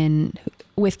family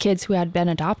with kids who had been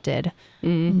adopted.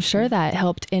 I'm sure that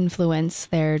helped influence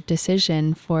their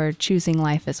decision for choosing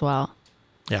life as well.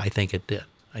 Yeah, I think it did.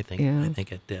 I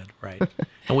think it did. Right.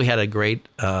 And we had a great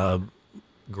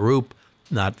group,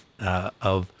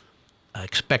 of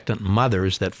expectant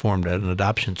mothers that formed an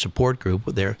adoption support group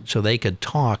there, so they could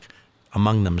talk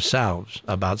among themselves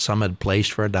about some had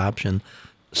placed for adoption,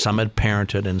 some had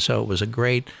parented, and so it was a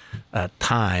great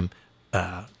time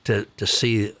to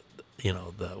see,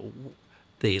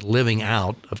 the living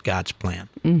out of God's plan.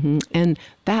 And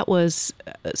that was,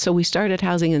 so we started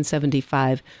housing in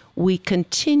 75. We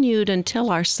continued until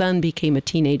our son became a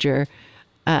teenager.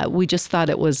 We just thought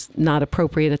it was not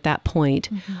appropriate at that point.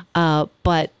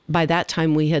 But by that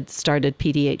time, we had started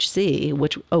PDHC,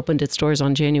 which opened its doors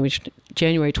on January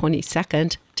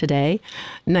 22nd today,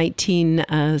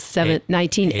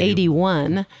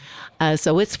 1981.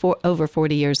 So it's over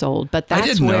 40 years old. But that's I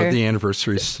didn't know the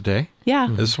anniversary is today. Yeah.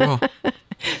 As well.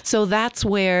 So that's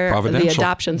where the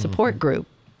adoption support group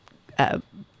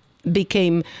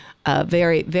became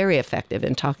very, very effective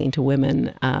in talking to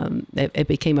women. It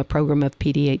became a program of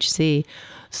PDHC.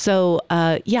 So,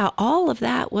 all of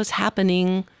that was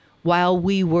happening while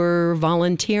we were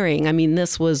volunteering. I mean,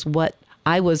 this was what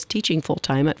I was teaching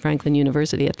full-time at Franklin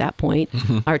University at that point.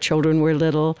 Our children were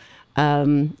little.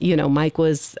 Mike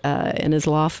was in his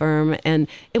law firm, and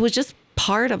it was just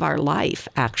part of our life,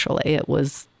 actually. It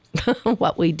was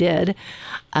what we did.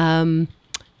 And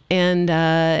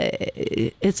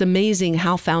it's amazing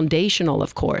how foundational,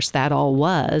 of course, that all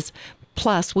was.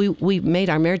 Plus, we made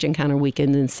our marriage encounter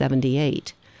weekend in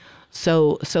 78.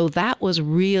 So that was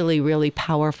really, really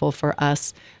powerful for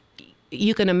us.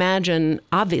 You can imagine,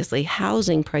 obviously,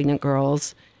 housing pregnant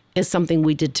girls is something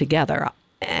we did together.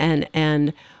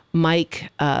 And Mike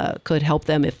could help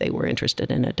them if they were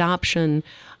interested in adoption.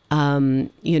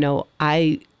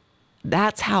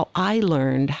 That's how I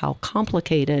learned how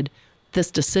complicated this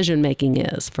decision-making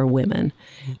is for women,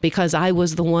 because I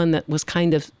was the one that was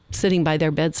kind of sitting by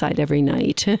their bedside every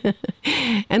night.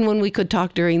 And when we could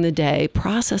talk during the day,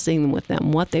 processing with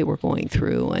them what they were going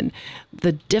through and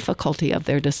the difficulty of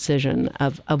their decision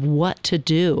of what to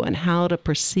do and how to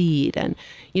proceed. And,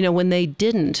 when they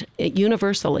didn't,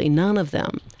 universally, none of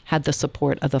them had the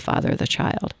support of the father of the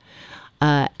child.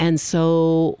 And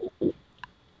so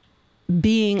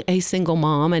being a single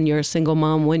mom, and you're a single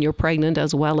mom when you're pregnant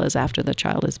as well as after the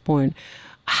child is born,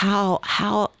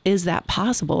 how is that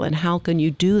possible, and how can you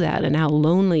do that, and how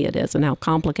lonely it is and how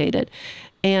complicated.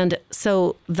 And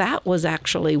so that was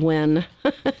actually when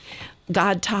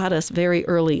God taught us very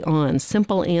early on,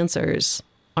 simple answers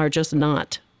are just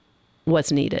not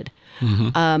what's needed.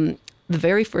 The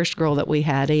very first girl that we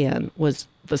had in was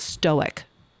the stoic.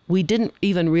 We didn't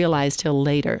even realize till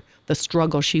later the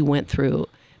struggle she went through,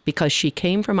 because she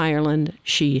came from Ireland.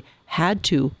 She had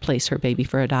to place her baby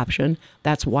for adoption.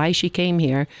 That's why she came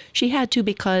here. She had to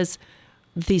because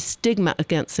the stigma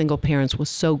against single parents was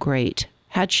so great.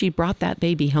 Had she brought that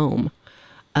baby home,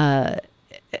 her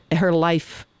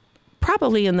life,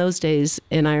 probably in those days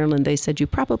in Ireland, they said you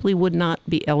probably would not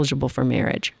be eligible for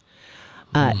marriage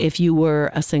if you were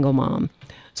a single mom.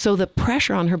 So the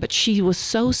pressure on her, but she was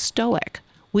so stoic.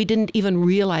 We didn't even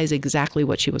realize exactly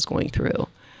what she was going through.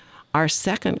 Our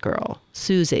second girl,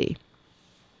 Susie,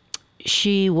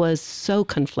 she was so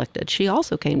conflicted. She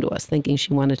also came to us thinking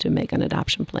she wanted to make an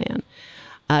adoption plan.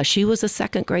 She was a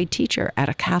second grade teacher at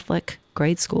a Catholic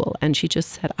grade school, and she just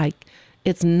said,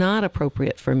 it's not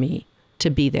appropriate for me to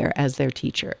be there as their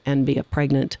teacher and be a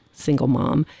pregnant single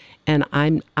mom. And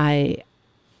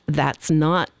that's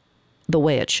not the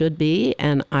way it should be,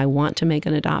 and I want to make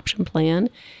an adoption plan,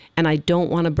 and I don't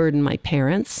want to burden my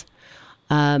parents.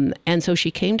 And so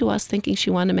she came to us thinking she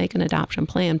wanted to make an adoption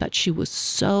plan, but she was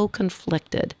so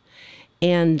conflicted.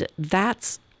 And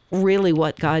that's really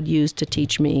what God used to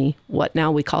teach me what now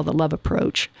we call the love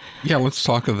approach. Yeah, let's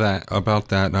talk about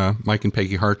that. Mike and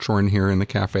Peggy Hartshorn here in the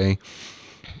Café.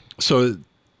 So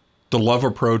the love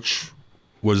approach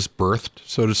was birthed,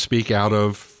 so to speak, out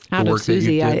of the work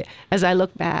Susie. that you did? As I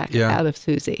look back, out of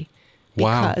Susie.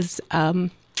 Wow. Because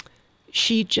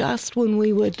she just,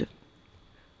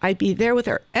 I'd be there with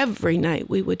her every night.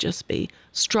 We would just be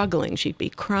struggling. She'd be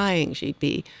crying. She'd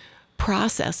be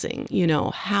processing,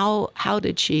 how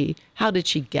did she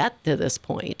get to this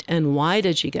point, and why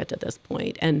did she get to this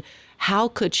point, and how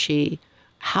could she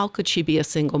be a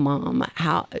single mom?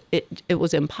 How it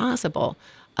was impossible.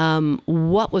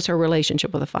 What was her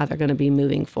relationship with the father going to be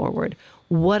moving forward?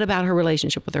 What about her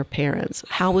relationship with her parents?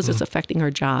 How was this affecting her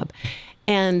job?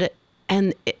 And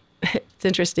it's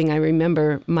interesting. I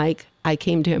remember Mike, I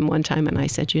came to him one time and I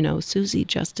said, Susie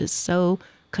just is so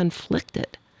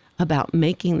conflicted about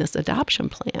making this adoption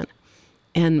plan.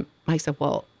 And Mike said,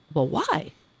 well,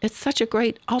 why? It's such a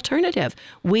great alternative.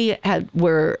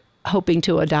 We're hoping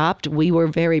to adopt. We were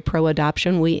very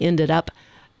pro-adoption. We ended up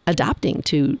adopting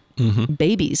two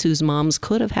babies whose moms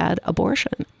could have had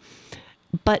abortion.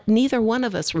 But neither one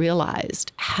of us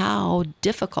realized how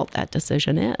difficult that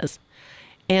decision is.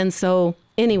 And so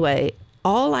anyway,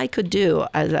 all I could do,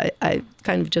 as I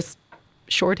kind of just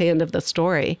shorthand of the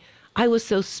story, I was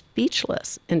so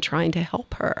speechless in trying to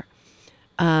help her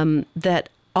that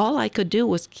all I could do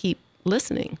was keep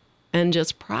listening and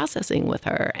just processing with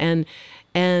her and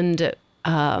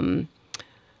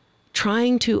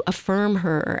trying to affirm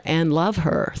her and love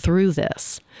her through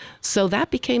this. So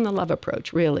that became the love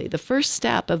approach, really. The first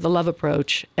step of the love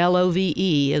approach, LOVE,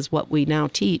 is what we now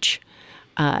teach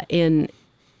in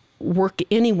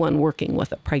anyone working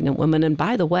with a pregnant woman. And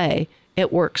by the way,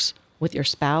 it works with your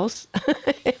spouse.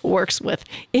 It works with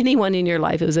anyone in your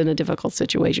life who's in a difficult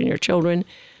situation, your children.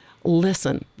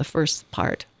 Listen, the first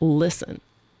part, listen.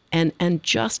 And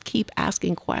just keep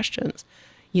asking questions,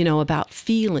 about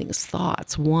feelings,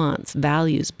 thoughts, wants,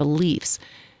 values, beliefs.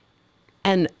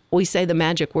 And we say the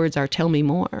magic words are, tell me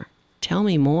more, tell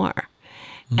me more.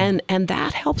 And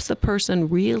that helps the person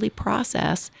really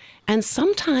process. And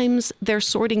sometimes they're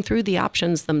sorting through the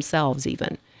options themselves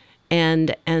even.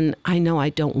 And I know I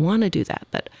don't want to do that,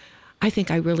 but I think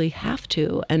I really have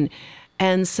to.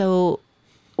 And so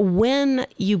when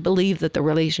you believe that the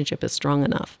relationship is strong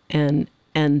enough and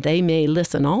they may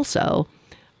listen also,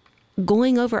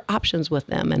 going over options with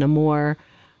them in a more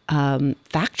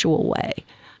factual way.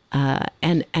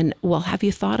 And well, have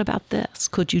you thought about this?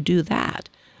 Could you do that?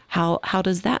 How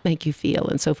does that make you feel?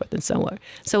 And so forth and so on.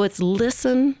 So it's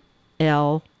listen,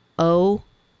 L-O,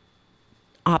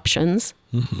 options,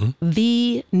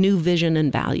 the new vision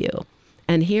and value.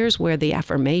 And here's where the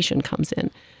affirmation comes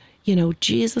in.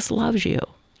 Jesus loves you.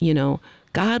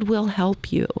 God will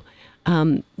help you.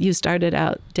 You started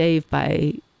out, Dave,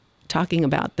 by talking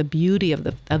about the beauty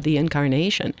of the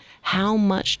incarnation. How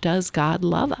much does God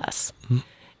love us?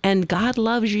 And God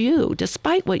loves you,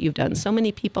 despite what you've done. So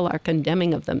many people are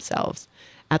condemning of themselves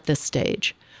at this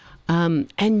stage.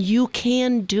 And you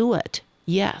can do it.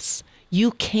 Yes,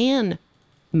 you can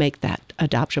make that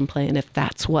adoption plan if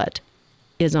that's what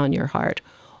is on your heart.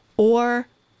 Or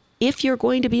if you're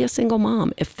going to be a single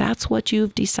mom, if that's what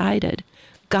you've decided,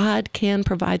 God can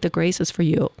provide the graces for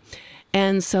you.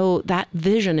 And so that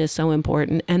vision is so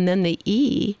important. And then the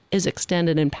E is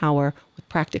extended in power with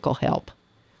practical help.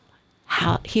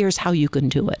 Here's how you can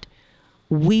do it.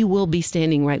 We will be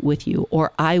standing right with you,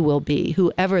 or I will be,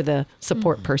 whoever the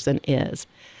support person is.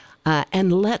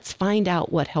 And let's find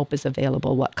out what help is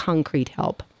available, what concrete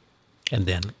help. And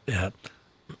then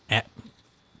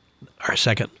our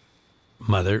second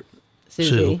mother,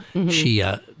 Susie. Sue, she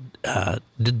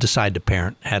did decide to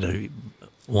parent, had a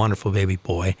wonderful baby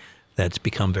boy that's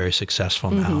become very successful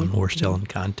now, and we're still in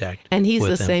contact. And he's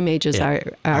with the him. same age as our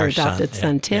adopted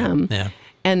son, Tim. Yeah.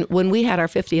 And when we had our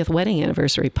 50th wedding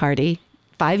anniversary party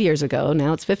 5 years ago,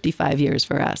 now it's 55 years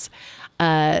for us,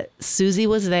 Susie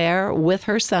was there with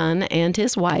her son and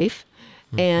his wife.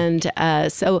 And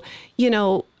so,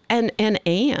 and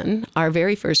Anne, our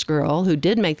very first girl who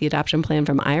did make the adoption plan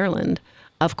from Ireland,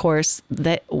 of course,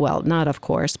 not of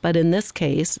course, but in this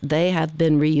case, they have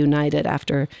been reunited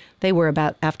after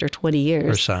 20 years.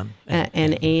 Her son.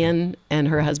 And Anne and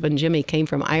her husband, Jimmy, came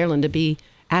from Ireland to be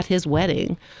at his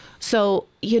wedding. So,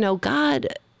 God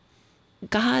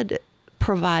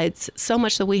provides so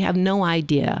much that we have no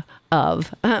idea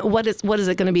of. What is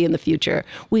it going to be in the future?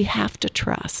 We have to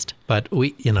trust. But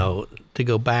we, to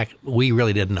go back, we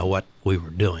really didn't know what we were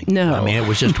doing. No. I mean, it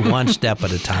was just one step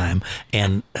at a time.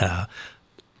 And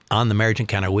on the Marriage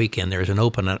Encounter weekend, there's an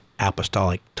open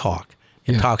apostolic talk.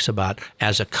 It talks about,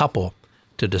 as a couple,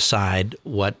 to decide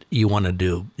what you want to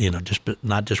do,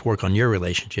 not just work on your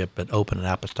relationship, but open and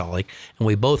apostolic. And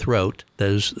we both wrote,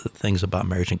 those things about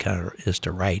Marriage Encounter is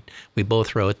to write. We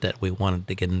both wrote that we wanted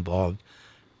to get involved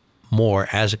more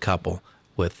as a couple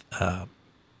with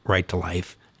Right to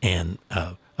Life and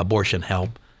abortion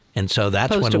help. And so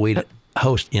that's when we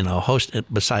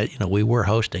we were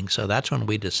hosting. So that's when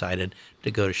we decided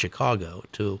to go to Chicago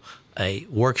to a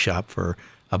workshop for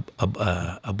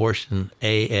abortion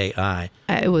AAI.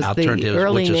 It was the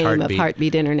early name of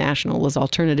Heartbeat International was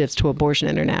Alternatives to Abortion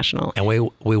International. And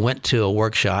we went to a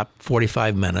workshop,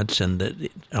 45 minutes, and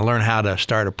I learned how to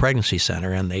start a pregnancy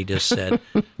center. And they just said,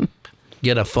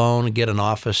 get a phone, get an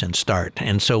office, and start.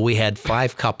 And so we had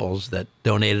 5 couples that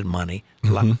donated money,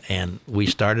 and we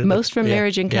started. Most from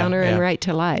Marriage Encounter and Right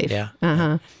to Life. Yeah.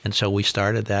 Uh-huh. And so we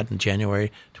started that in January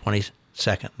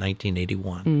 22nd,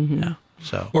 1981. Yeah.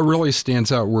 So what really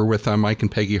stands out, we're with Mike and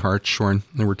Peggy Hartshorn,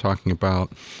 and we're talking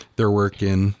about their work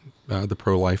in the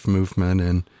pro-life movement,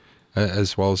 and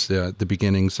as well as the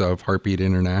beginnings of Heartbeat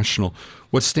International.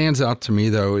 What stands out to me,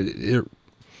 though,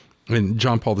 and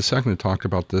John Paul II talked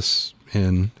about this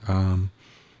in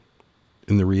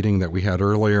the reading that we had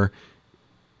earlier.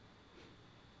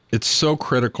 It's so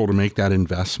critical to make that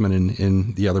investment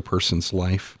in the other person's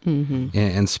life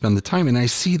and spend the time. And I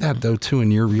see that, though, too, in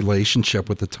your relationship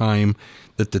with the time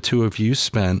that the two of you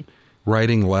spent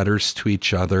writing letters to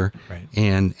each other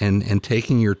and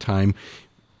taking your time.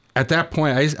 At that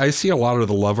point, I see a lot of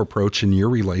the love approach in your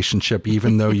relationship,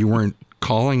 even though you weren't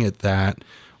calling it that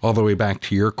all the way back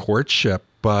to your courtship.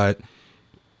 But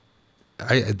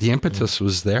the impetus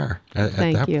was there at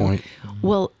that point.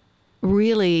 Well,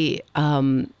 really,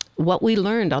 what we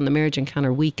learned on the Marriage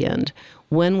Encounter weekend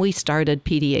when we started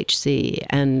PDHC,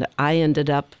 and I ended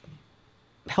up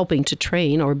helping to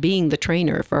train or being the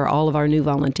trainer for all of our new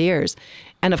volunteers.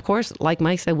 And of course, like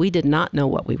Mike said, we did not know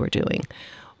what we were doing,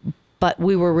 but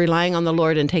we were relying on the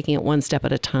Lord and taking it one step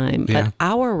at a time. Yeah. But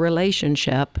our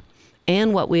relationship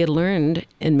and what we had learned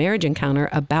in Marriage Encounter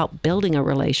about building a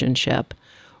relationship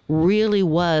really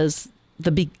was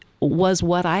was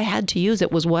what I had to use.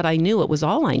 It was what I knew. It was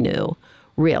all I knew,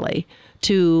 really,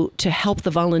 to help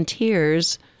the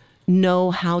volunteers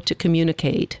know how to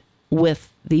communicate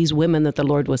with these women that the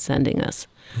Lord was sending us.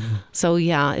 Mm-hmm. So,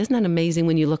 yeah, isn't that amazing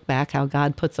when you look back how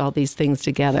God puts all these things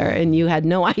together and you had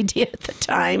no idea at the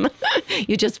time.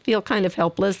 You just feel kind of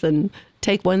helpless and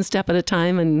take one step at a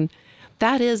time. And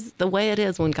that is the way it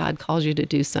is when God calls you to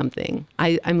do something.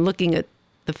 I'm looking at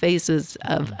the faces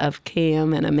of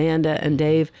Cam and Amanda and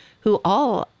Dave, who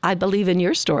all, I believe in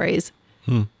your stories,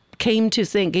 came to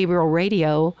St. Gabriel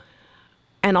Radio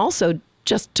and also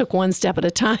just took one step at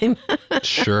a time.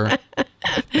 Sure.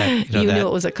 You knew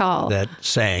it was a call. That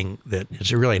saying, that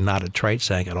it's really not a trite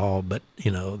saying at all, but,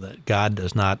 that God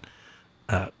does not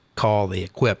call the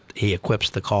equipped, he equips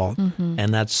the called. Mm-hmm.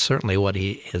 And that's certainly what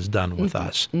he has done with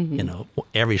us,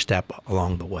 every step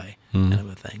along the way and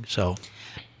everything. So,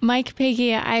 Mike,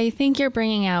 Peggy, I think you're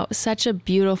bringing out such a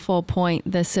beautiful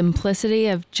point, the simplicity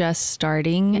of just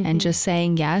starting and just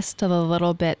saying yes to the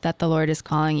little bit that the Lord is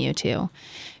calling you to.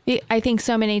 I think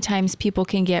so many times people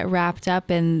can get wrapped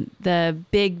up in the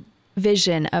big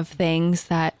vision of things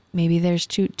that maybe there's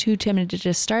too timid to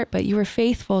just start, but you were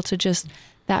faithful to just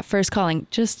that first calling,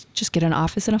 just get an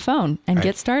office and a phone and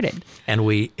get started. And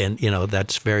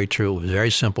that's very true. It was very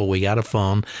simple. We got a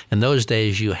phone. In those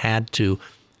days, you had to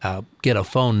get a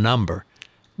phone number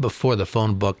before the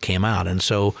phone book came out. And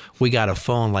so we got a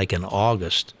phone like in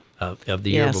August of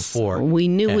the year before. We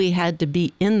knew we had to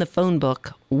be in the phone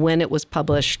book when it was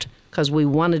published because we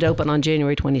wanted to open on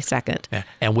January 22nd. Yeah.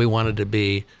 And we wanted to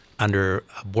be under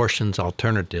Abortion's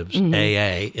Alternatives,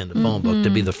 AA, in the phone book, to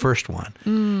be the first one.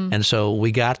 And so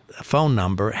we got a phone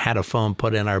number, had a phone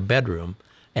put in our bedroom,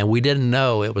 and we didn't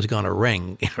know it was going to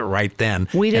ring right then.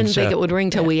 We didn't think it would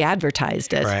ring till we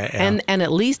advertised it. Right, and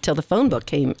at least till the phone book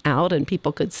came out and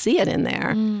people could see it in there.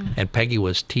 And Peggy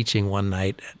was teaching one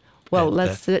night.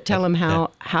 Let's tell them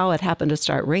how it happened to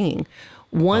start ringing.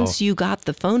 Once you got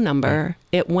the phone number,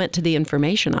 it went to the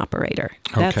information operator.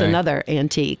 That's another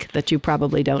antique that you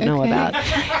probably don't know about.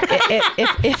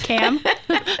 If Cam?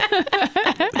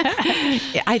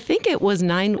 I think it was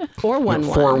 411.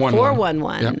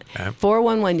 411. Yep.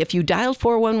 411. If you dialed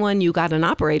 411, you got an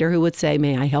operator who would say,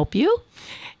 "May I help you?"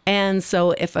 And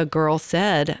so if a girl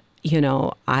said,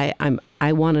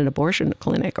 I want an abortion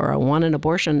clinic or I want an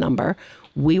abortion number,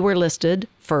 we were listed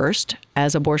first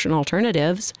as abortion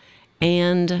alternatives,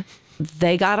 and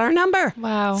they got our number.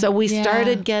 Wow. So we Yeah.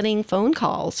 started getting phone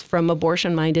calls from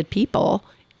abortion-minded people,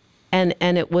 and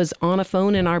it was on a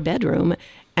phone in our bedroom.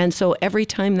 And so every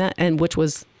time that, and which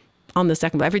was on the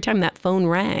second, every time that phone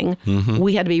rang,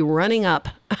 we had to be running up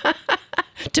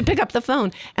to pick up the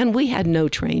phone. And we had no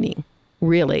training,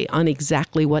 really, on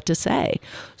exactly what to say.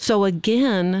 So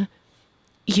again,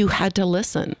 you had to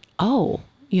listen. Oh,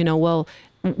 well,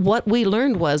 what we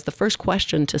learned was the first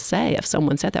question to say if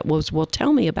someone said that was, well,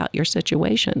 tell me about your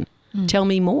situation. Tell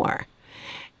me more.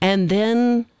 And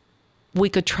then we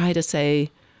could try to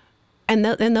say, and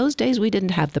in those days, we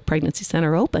didn't have the pregnancy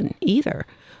center open either.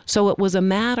 So it was a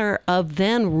matter of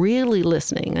then really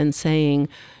listening and saying,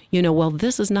 well,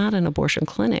 this is not an abortion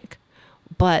clinic,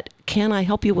 but can I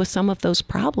help you with some of those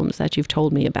problems that you've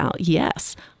told me about?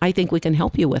 Yes, I think we can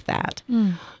help you with that.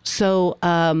 So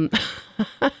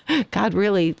God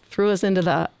really threw us into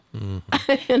the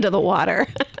into the water.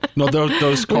 No,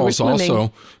 those We were calls swimming.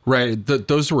 also, right?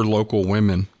 Those were local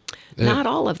women. Not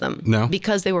all of them. No?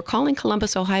 Because they were calling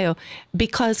Columbus, Ohio,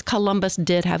 because Columbus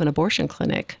did have an abortion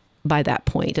clinic by that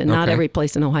point, and not Okay. every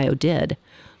place in Ohio did.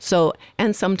 So,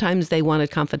 and sometimes they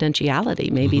wanted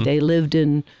confidentiality. Maybe they lived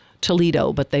in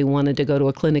Toledo, but they wanted to go to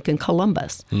a clinic in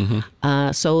Columbus.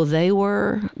 So they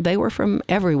were from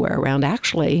everywhere around.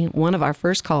 Actually, one of our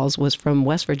first calls was from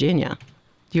West Virginia.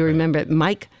 Do you remember it?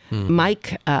 Mike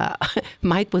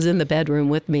was in the bedroom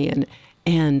with me,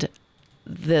 and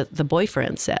the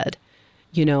boyfriend said,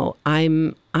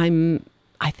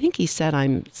 I think he said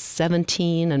I'm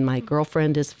 17 and my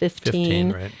girlfriend is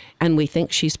 15, right. and we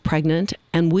think she's pregnant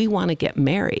and we want to get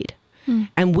married.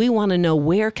 And we want to know,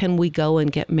 where can we go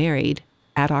and get married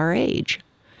at our age?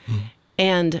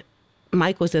 And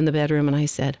Mike was in the bedroom, and I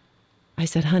said,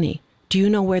 honey, do you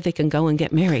know where they can go and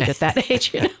get married at that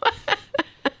age?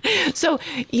 So,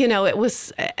 it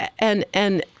was,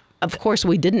 and of course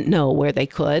we didn't know where they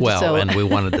could. Well, so. and we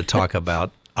wanted to talk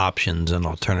about options and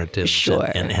alternatives, Sure.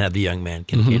 and have the young man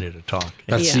continue to talk.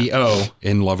 That's Yeah. the O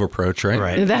in love approach, right?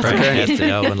 Right. That's right. That's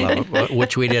the O and love,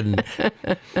 which we didn't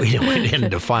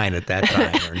define at that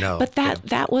time or know. But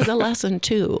that was a lesson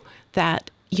too, that,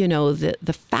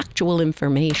 the factual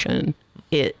information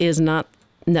is not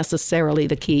necessarily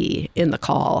the key in the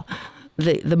call.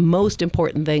 The most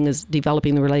important thing is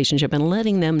developing the relationship and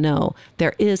letting them know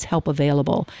there is help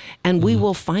available, and we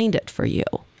will find it for you.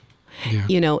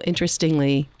 Yeah.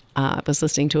 Interestingly, I was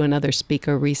listening to another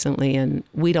speaker recently, and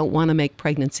we don't want to make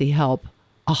pregnancy help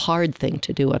a hard thing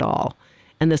to do at all.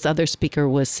 And this other speaker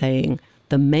was saying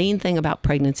the main thing about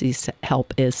pregnancy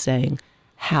help is saying,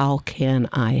 how can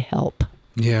I help?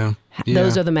 Yeah.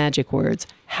 Those are the magic words.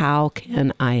 How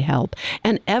can I help?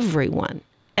 And everyone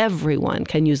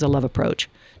can use a love approach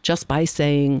just by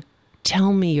saying,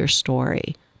 tell me your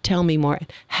story. Tell me more.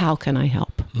 How can I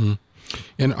help?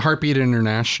 And Heartbeat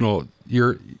International,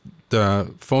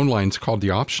 the phone line's called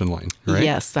the option line, right?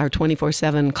 Yes, our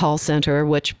 24/7 call center,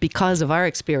 which, because of our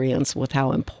experience with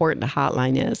how important a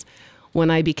hotline is,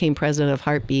 when I became president of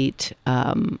Heartbeat,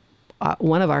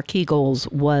 one of our key goals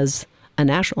was a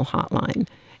national hotline.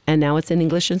 And now it's in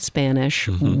English and Spanish,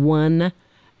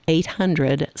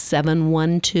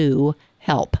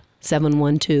 1-800-712-HELP,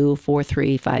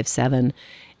 712-4357,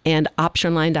 and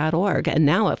optionline.org. And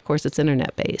now, of course, it's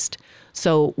internet-based.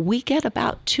 So we get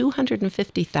about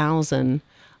 250,000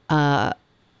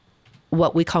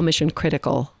 what we call mission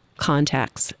critical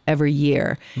contacts every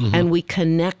year. And we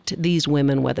connect these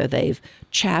women, whether they've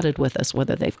chatted with us,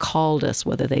 whether they've called us,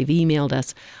 whether they've emailed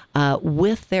us,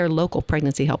 with their local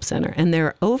pregnancy help center. And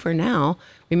they're over now.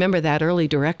 Remember that early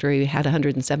directory had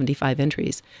 175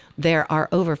 entries. There are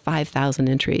over 5,000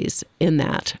 entries in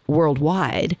that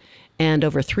worldwide, and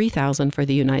over 3,000 for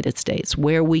the United States,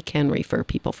 where we can refer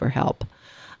people for help.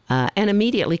 And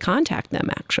immediately contact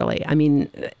them, actually. I mean,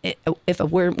 if a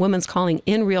woman's calling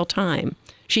in real time,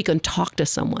 she can talk to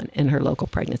someone in her local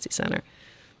pregnancy center.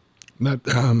 That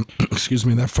that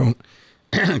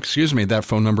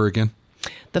phone number again.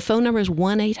 The phone number is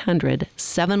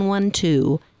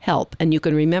 1-800-712-HELP. And you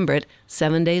can remember it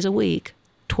 7 days a week,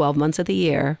 12 months of the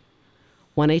year,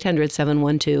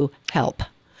 1-800-712-HELP.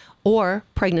 Or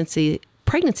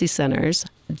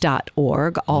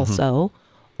pregnancycenters.org also,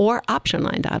 or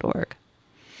optionline.org.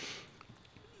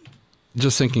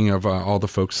 Just thinking of all the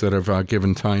folks that have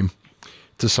given time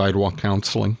to sidewalk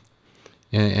counseling,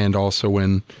 and also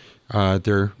when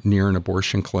they're near an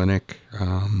abortion clinic.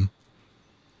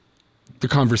 The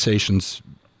conversations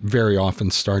very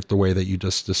often start the way that you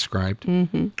just described.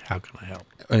 How can I help?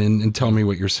 and tell me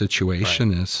what your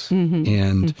situation is,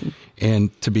 and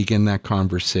to begin that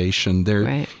conversation.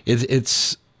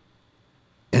 It's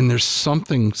and there's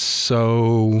something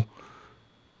so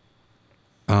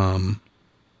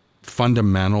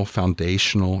fundamental,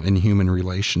 foundational in human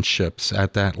relationships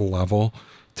at that level,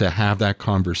 to have that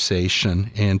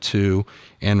conversation and to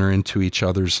enter into each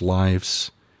other's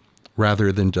lives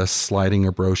rather than just sliding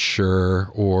a brochure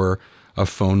or a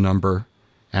phone number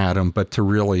at them, but to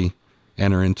really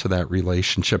enter into that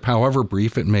relationship, however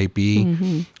brief it may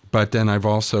be. But then I've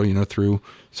also, through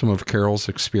some of Carol's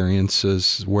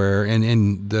experiences where,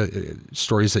 and the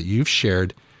stories that you've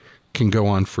shared can go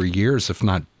on for years, if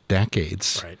not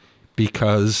decades,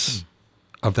 because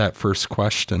of that first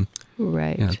question.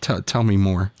 Right. Tell me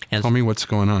more. Tell me what's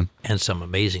going on. And some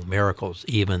amazing miracles,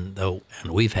 even though,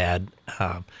 and we've had,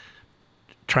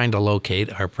 trying to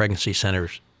locate our pregnancy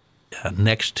centers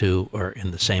next to or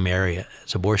in the same area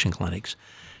as abortion clinics,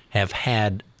 have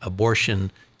had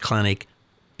abortion clinic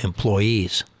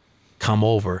employees come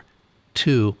over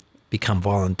to become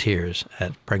volunteers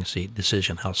at pregnancy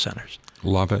decision health centers.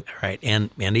 Love it. Right.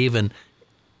 And even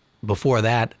before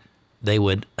that, they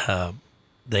would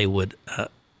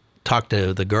talk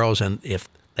to the girls, and if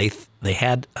they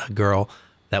had a girl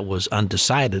that was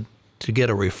undecided, to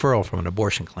get a referral from an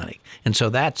abortion clinic. And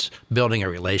so that's building a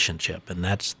relationship, and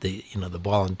that's the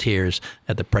volunteers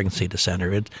at the pregnancy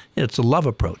center. It's a love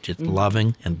approach. It's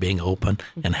loving and being open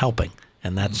and helping,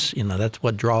 and that's that's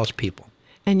what draws people.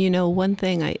 And one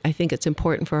thing I think it's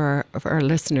important for our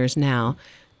listeners now,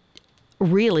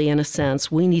 really, in a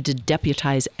sense, we need to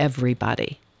deputize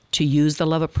everybody to use the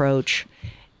love approach.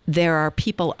 There are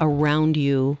people around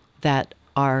you that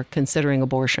are considering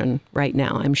abortion right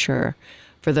now, I'm sure.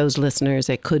 For those listeners,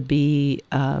 it could be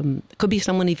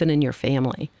someone even in your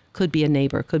family, could be a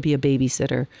neighbor, could be a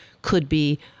babysitter, could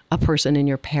be a person in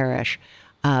your parish.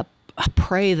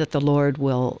 Pray that the Lord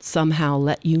will somehow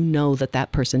let you know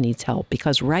that person needs help,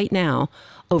 because right now,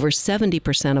 over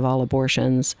 70% of all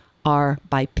abortions are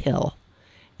by pill.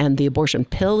 And the abortion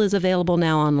pill is available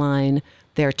now online.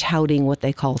 They're touting what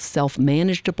they call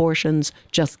self-managed abortions.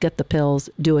 Just get the pills,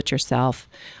 do it yourself.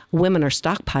 Women are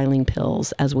stockpiling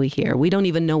pills, as we hear. We don't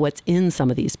even know what's in some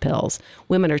of these pills.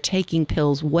 Women are taking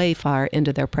pills way far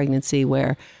into their pregnancy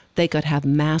where they could have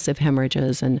massive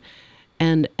hemorrhages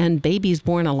and babies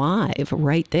born alive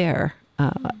right there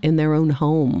in their own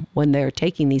home when they're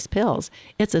taking these pills.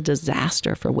 It's a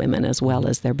disaster for women as well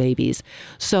as their babies.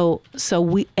 So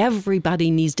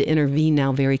everybody needs to intervene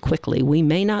now very quickly. We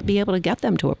may not be able to get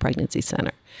them to a pregnancy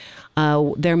center.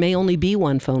 There may only be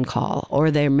one phone call,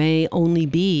 or there may only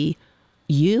be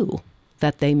you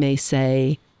that they may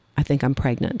say, I think I'm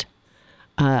pregnant.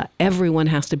 Everyone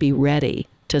has to be ready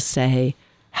to say,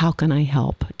 how can I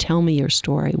help? Tell me your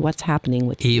story. What's happening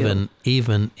with you?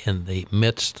 Even in the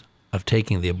midst of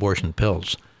taking the abortion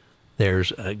pills,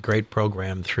 there's a great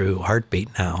program through Heartbeat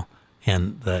now,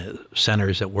 and the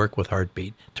centers that work with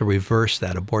Heartbeat to reverse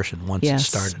that abortion once it's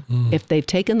started. If they've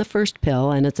taken the first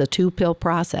pill, and it's a 2-pill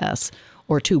process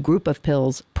or 2 group of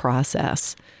pills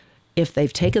process, if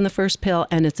they've taken the first pill,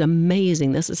 and it's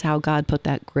amazing, this is how God put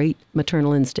that great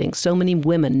maternal instinct. So many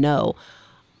women know,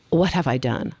 what have I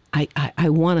done? I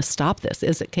want to stop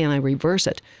this. Can I reverse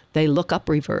it? They look up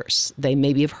reverse. They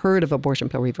maybe have heard of abortion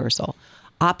pill reversal.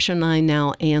 Option 9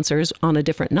 now answers on a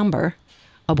different number.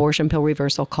 Abortion pill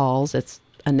reversal calls. It's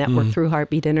a network through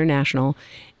Heartbeat International.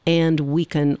 And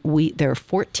there are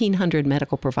 1,400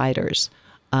 medical providers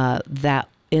that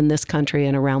in this country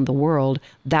and around the world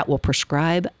that will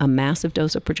prescribe a massive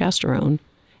dose of progesterone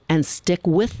and stick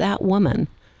with that woman.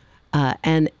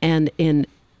 And in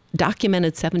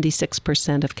documented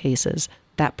 76% of cases,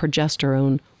 that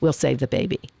progesterone will save the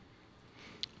baby.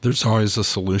 There's always a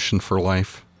solution for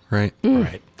life, right?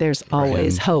 Right. There's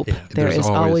always hope. Yeah. There is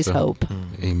always hope.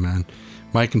 Amen.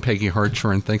 Mike and Peggy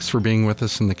Hartshorn, thanks for being with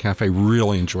us in the cafe.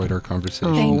 Really enjoyed our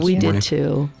conversation. Oh, we did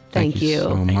too. Thank you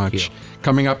so much.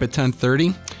 Coming up at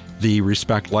 10:30, the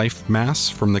Respect Life Mass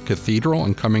from the Cathedral.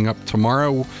 And coming up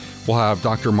tomorrow, we'll have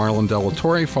Dr. Marlon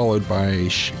Delatorre, followed by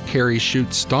Carrie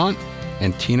Schutz-Daunt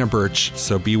and Tina Birch.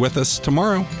 So be with us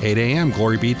tomorrow, 8 a.m.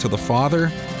 Glory be to the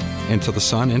Father, and to the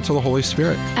Son, and to the Holy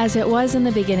Spirit. As it was in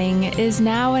the beginning, is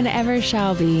now, and ever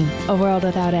shall be, a world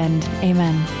without end.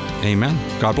 Amen.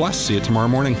 Amen. God bless. See you tomorrow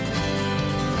morning.